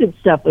stupid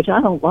stuff, which I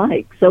don't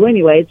like. So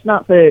anyway, it's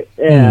not for, it's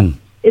going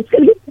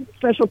to be a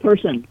special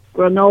person.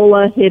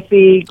 Granola,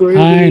 hippie, groovy.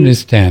 I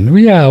understand.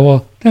 Yeah,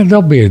 well,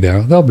 they'll be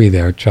there. They'll be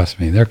there. Trust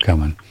me, they're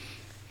coming.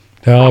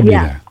 They'll be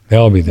there.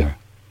 They'll be there.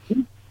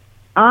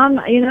 I'm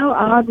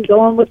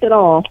going with it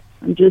all.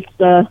 I'm just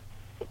throw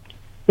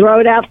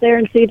it out there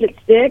and see if it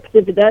sticks.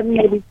 If it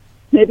doesn't,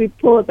 maybe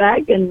pull it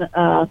back. And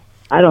I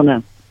don't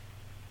know.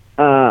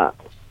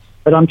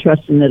 But I'm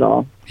trusting it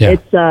all. Yeah.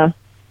 It's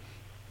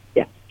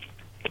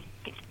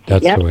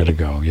That's the way to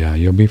go. Yeah,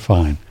 you'll be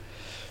fine.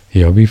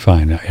 You'll be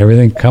fine.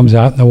 Everything comes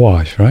out in the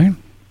wash, right?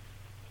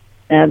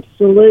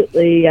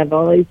 Absolutely. I've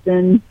always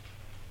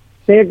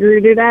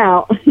figured it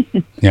out.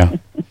 Yeah.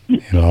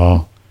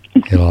 It'll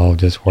all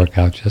just work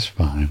out just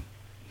fine.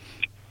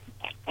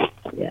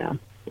 Yeah.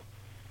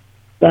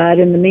 But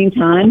in the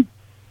meantime,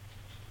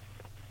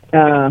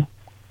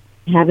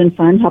 having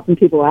fun helping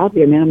people out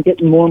here, man. I'm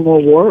getting more and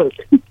more work.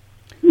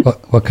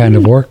 What kind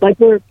of work? Like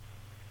because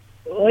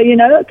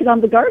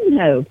I'm the garden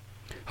hoe.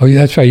 Oh, yeah,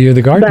 that's right. You're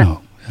the garden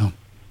hoe. Yeah.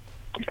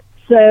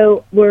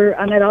 So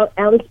I'm at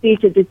Alice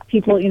Beach. It's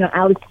people,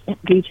 Alice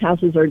Beach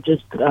houses are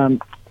just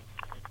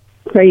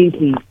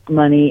crazy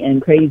money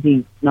and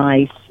crazy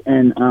nice.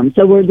 And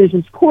so there's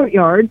this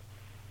courtyard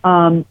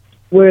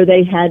where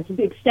they had some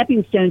big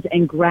stepping stones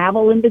and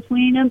gravel in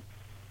between them.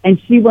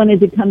 And she wanted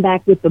to come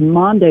back with the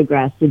mondo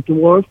grass, the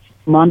dwarf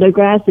mondo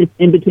grass that's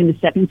in between the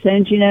stepping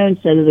stones,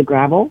 instead of the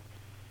gravel.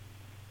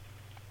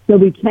 So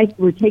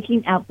we're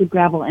taking out the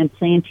gravel and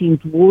planting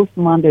dwarf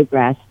mondo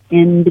grass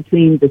in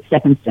between the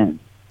stepping stones.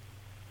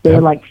 They're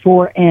like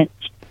 4-inch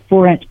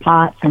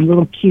pots and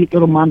little cute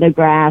little mondo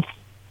grass,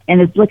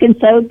 and it's looking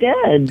so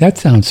good. That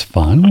sounds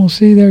fun. Well,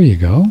 see, there you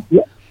go.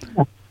 Yeah,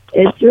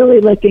 it's really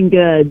looking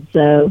good.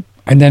 So.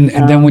 And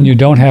then when you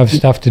don't have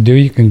stuff to do,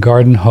 you can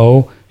garden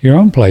hoe your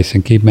own place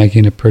and keep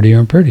making it prettier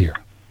and prettier.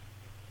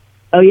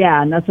 Oh,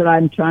 yeah, and that's what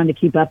I'm trying to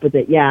keep up with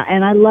it, yeah.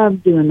 And I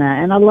love doing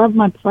that, and I love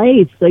my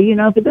place. So,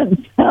 if it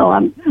doesn't sell,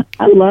 I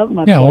love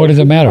my place. Yeah, what does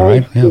it matter,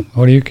 right? Yeah,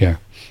 what do you care?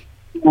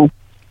 Yeah.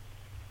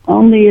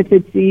 Only if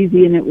it's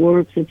easy and it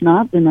works. If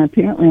not, then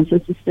apparently I'm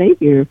supposed to stay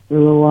here for a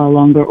little while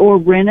longer. Or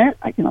rent it.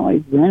 I can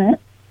always rent it.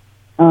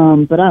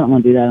 But I don't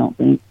want to do that, I don't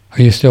think.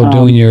 Are you still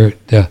doing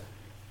the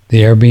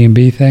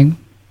Airbnb thing?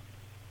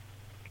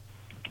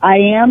 I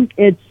am.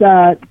 It's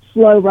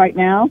slow right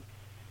now.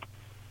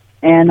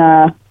 And,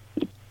 I'm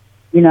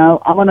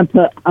going to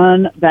put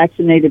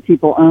unvaccinated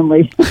people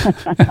only.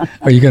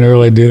 Are you going to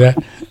really do that?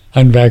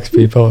 Unvaxxed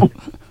people?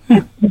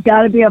 You've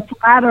got to be a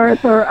flat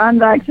earther,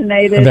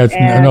 unvaccinated.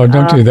 No,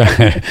 don't do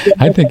that.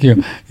 I think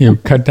you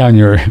cut down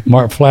your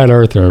flat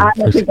earther. I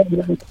don't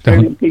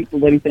think people.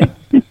 What do you think?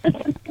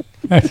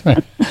 That's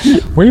right.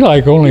 We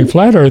like only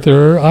flat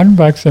earther,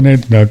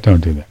 unvaccinated. No,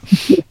 don't do that.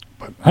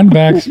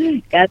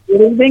 Unvaxxed. Got to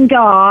believe in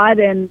God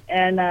and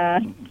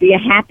be a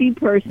happy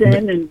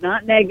person and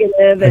not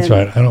negative. That's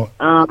right. I don't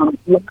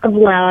love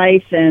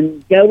life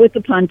and go with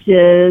the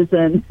punches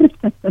and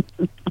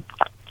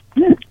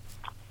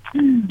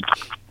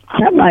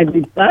that might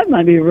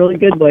be a really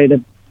good way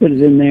to put it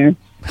in there.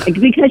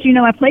 Because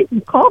my place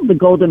is called the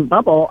Golden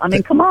Bubble. I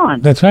mean, come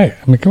on. That's right.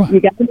 I mean, come on.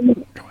 You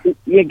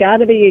got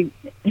to be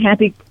a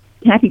happy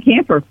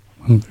camper.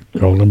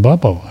 Golden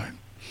Bubble.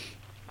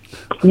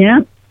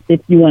 Yeah.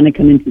 If you want to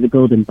come into the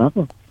Golden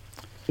Bubble,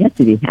 you have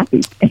to be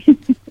happy.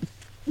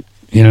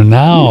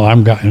 Now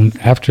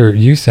after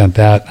you sent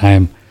that,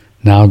 I'm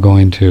now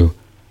going to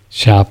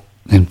shop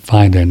and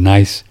find a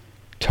nice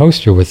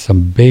toaster with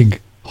some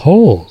big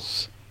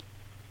holes.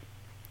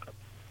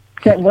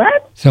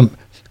 What? Some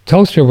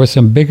toaster with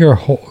some bigger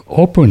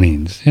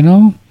openings,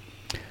 And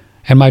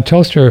my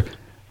toaster,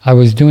 I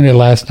was doing it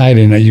last night,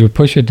 and you would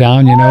push it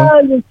down,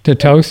 to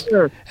toast,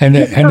 and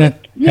then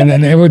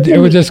it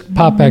would just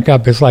pop back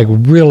up. It's like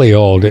really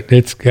old.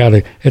 It's got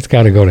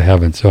to go to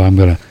heaven. So I'm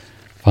gonna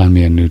find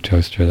me a new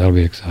toaster. That'll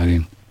be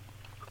exciting.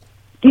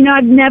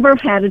 I've never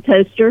had a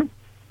toaster.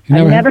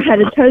 I've never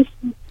had a toaster.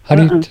 How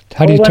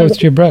do you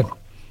toast your bread?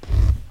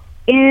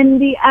 In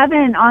the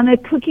oven on a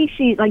cookie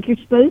sheet, like you're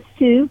supposed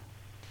to.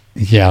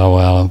 Yeah,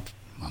 well,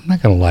 I'm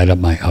not gonna light up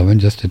my oven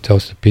just to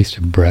toast a piece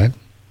of bread.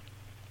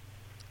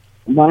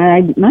 Why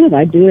not?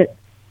 I do it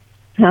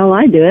how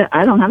I do it.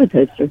 I don't have a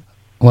toaster.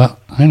 Well,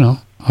 I know.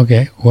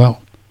 Okay,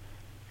 well.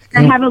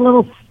 I have a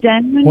little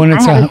stone. When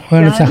it's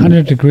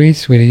 100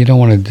 degrees, sweetie, you don't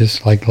want to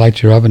just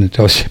light your oven and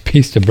toast a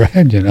piece of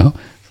bread,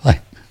 It's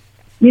like.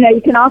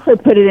 You can also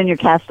put it in your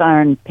cast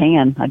iron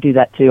pan. I do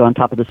that too on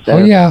top of the stove.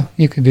 Oh yeah,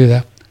 you can do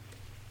that.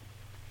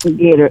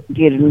 Get it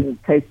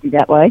toasty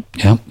that way.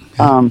 Yeah.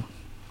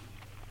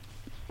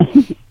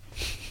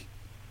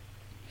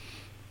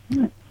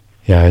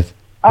 Yeah.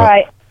 All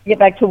right, get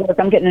back to work.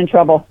 I'm getting in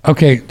trouble.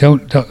 Okay,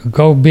 don't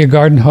go be a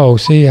garden hoe.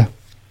 See ya.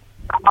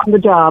 I'm on the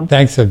job.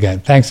 Thanks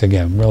again.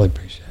 Really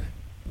appreciate it.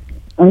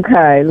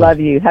 Okay, love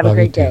you. Have a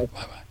great day.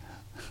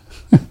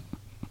 Bye-bye.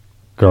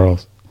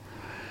 Girls.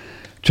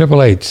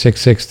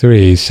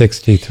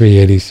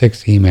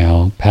 888-663-6386.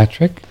 Email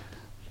Patrick,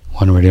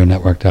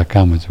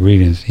 OneRadioNetwork.com was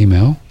reading his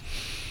email.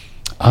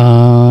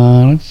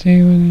 Let's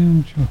see.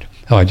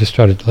 Oh, I just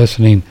started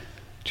listening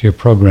to your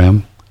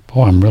program.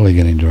 Boy, I'm really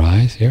getting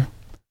dry eyes here.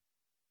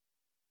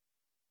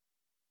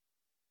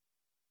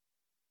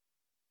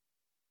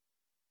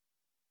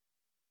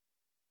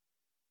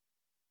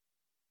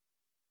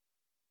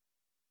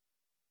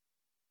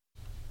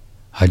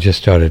 I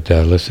just started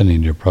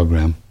listening to your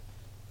program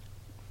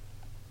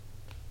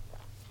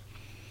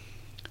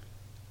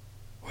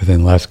within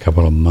the last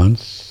couple of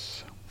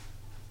months.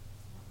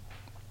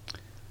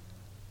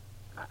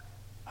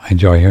 I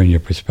enjoy hearing your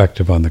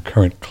perspective on the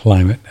current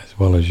climate as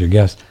well as your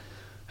guests.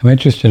 I'm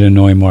interested in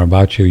knowing more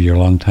about you. Your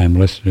longtime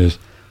listeners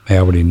may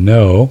already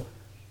know,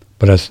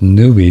 but us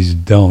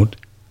newbies don't,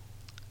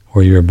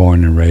 where you were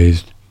born and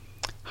raised,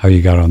 how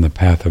you got on the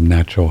path of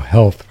natural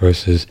health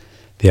versus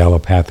the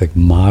allopathic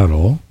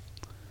model.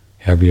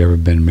 Have you ever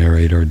been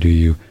married, or do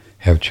you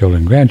have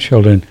children,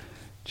 grandchildren?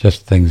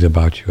 Just things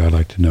about you I'd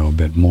like to know a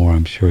bit more.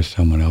 I'm sure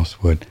someone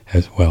else would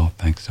as well.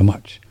 Thanks so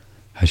much.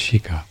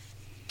 Hashika.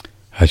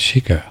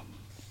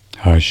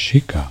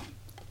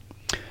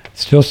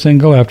 Still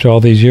single after all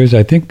these years.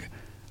 I think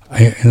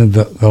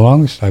the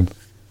longest I've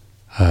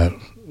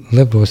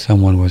lived with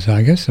someone was,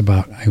 I guess,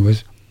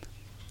 lived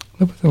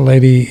with a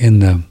lady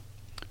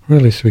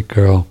really sweet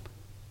girl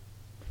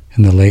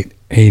in the late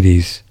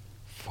 80s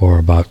for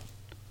about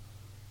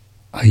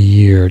a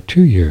year,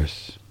 2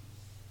 years.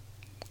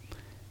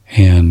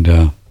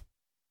 And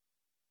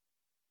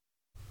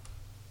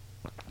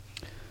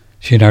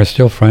she and I are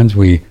still friends.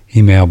 We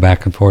email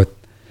back and forth,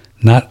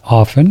 not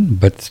often,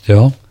 but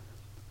still.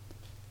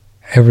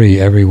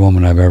 Every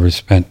woman I've ever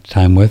spent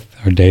time with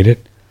or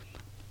dated,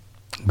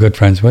 good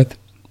friends with.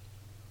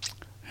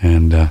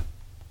 And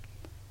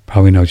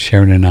probably know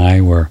Sharon and I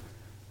were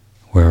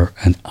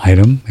an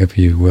item, if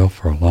you will,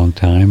 for a long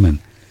time, and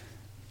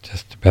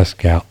just the best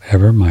gal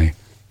ever, my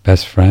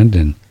best friend,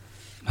 and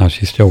now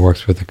she still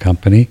works with the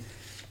company,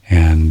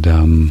 and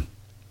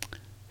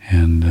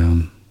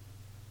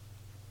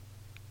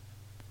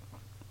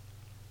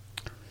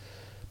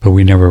but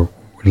we never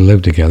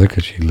lived together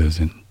because she lives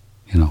in,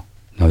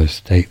 another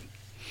state.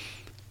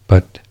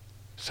 But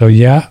so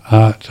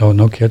so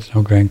no kids,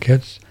 no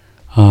grandkids.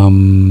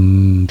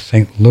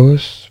 St.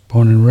 Louis,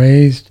 born and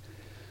raised.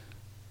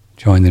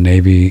 Joined the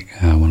Navy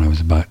when I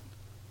was about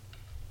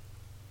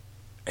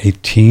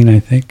 18, I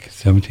think,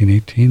 17,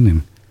 18,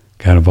 and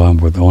got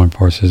involved with Armed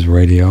Forces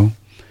Radio.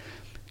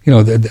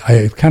 Kind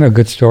of a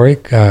good story,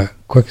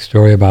 quick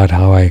story about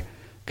how I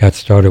got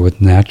started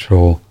with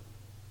natural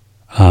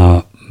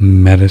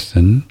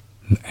medicine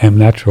and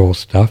natural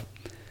stuff.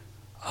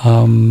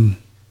 I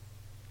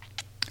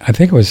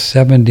think it was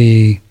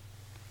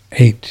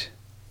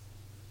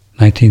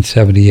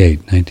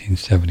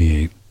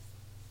 1978.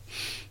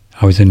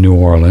 I was in New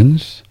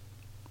Orleans,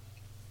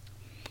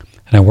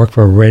 and I worked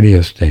for a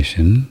radio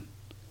station,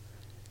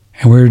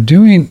 and we were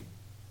doing,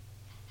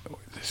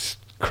 this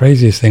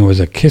craziest thing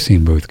was a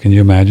kissing booth. Can you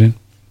imagine?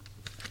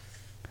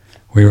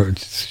 We were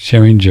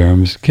sharing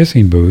germs,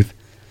 kissing booth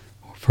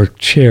for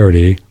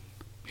charity,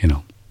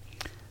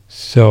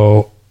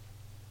 So,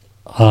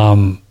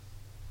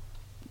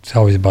 it's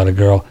always about a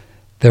girl.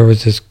 There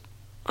was this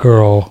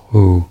girl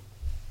who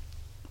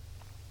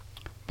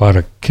bought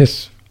a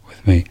kiss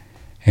with me,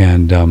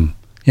 and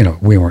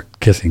we weren't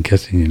kissing,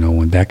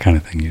 when that kind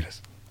of thing, you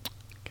just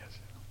kiss.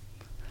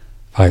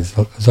 As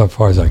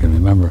far as I can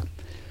remember.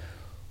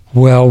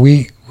 Well, I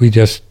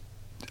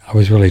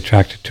was really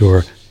attracted to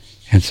her,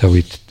 and so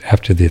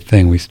after the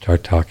thing, we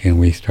start talking,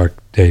 we start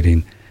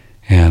dating,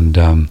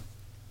 and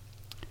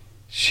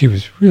she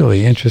was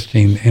really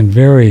interesting and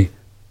very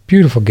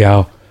beautiful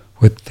gal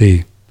with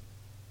the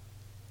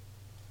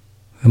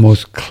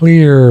most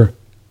clear,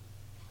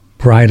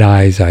 bright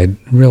eyes I'd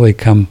really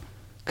come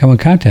in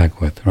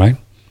contact with, right?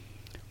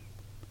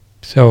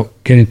 So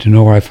getting to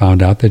know her, I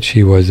found out that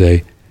she was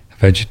a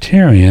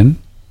vegetarian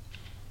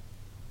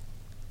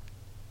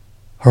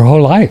her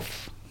whole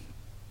life.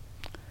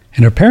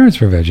 And her parents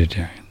were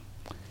vegetarian.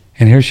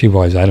 And here she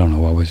was, I don't know,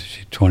 what was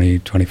she, 20,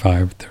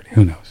 25, 30,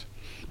 who knows?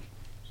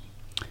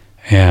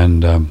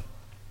 And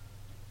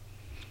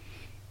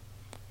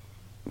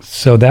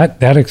so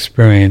that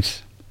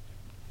experience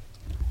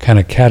kind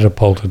of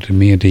catapulted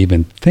me into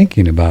even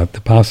thinking about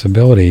the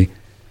possibility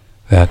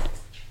that,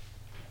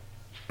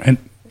 and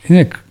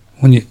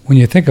when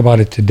you think about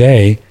it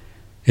today,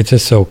 it's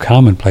just so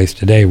commonplace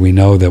today. We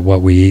know that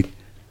what we eat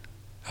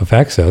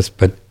affects us,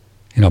 but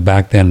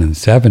back then in the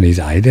 70s,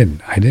 I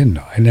didn't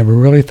know. I never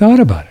really thought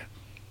about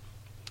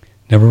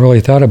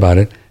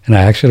it. And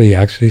I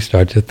actually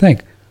started to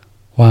think,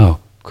 wow,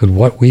 could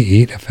what we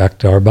eat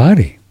affect our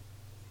body?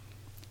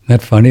 Isn't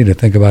that funny to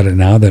think about it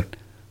now that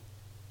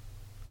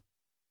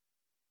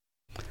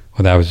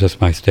that was just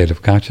my state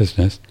of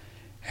consciousness.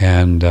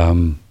 And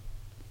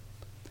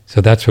so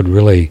that's what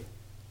really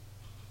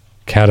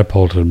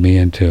catapulted me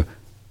into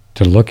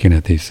looking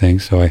at these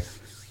things. So and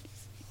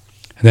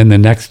then the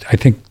next, I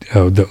think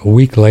a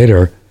week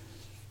later,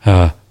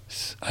 a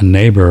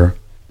neighbor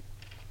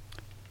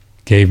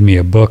gave me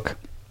a book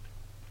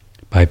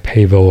by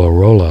Paavo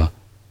Airola,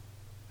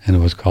 and it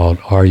was called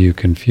Are You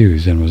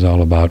Confused? And it was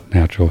all about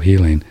natural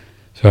healing.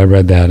 So I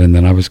read that, and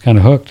then I was kind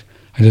of hooked.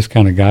 I just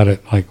kind of got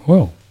it like,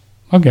 whoa,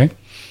 okay.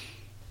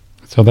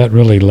 So that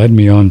really led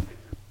me on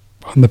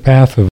the path of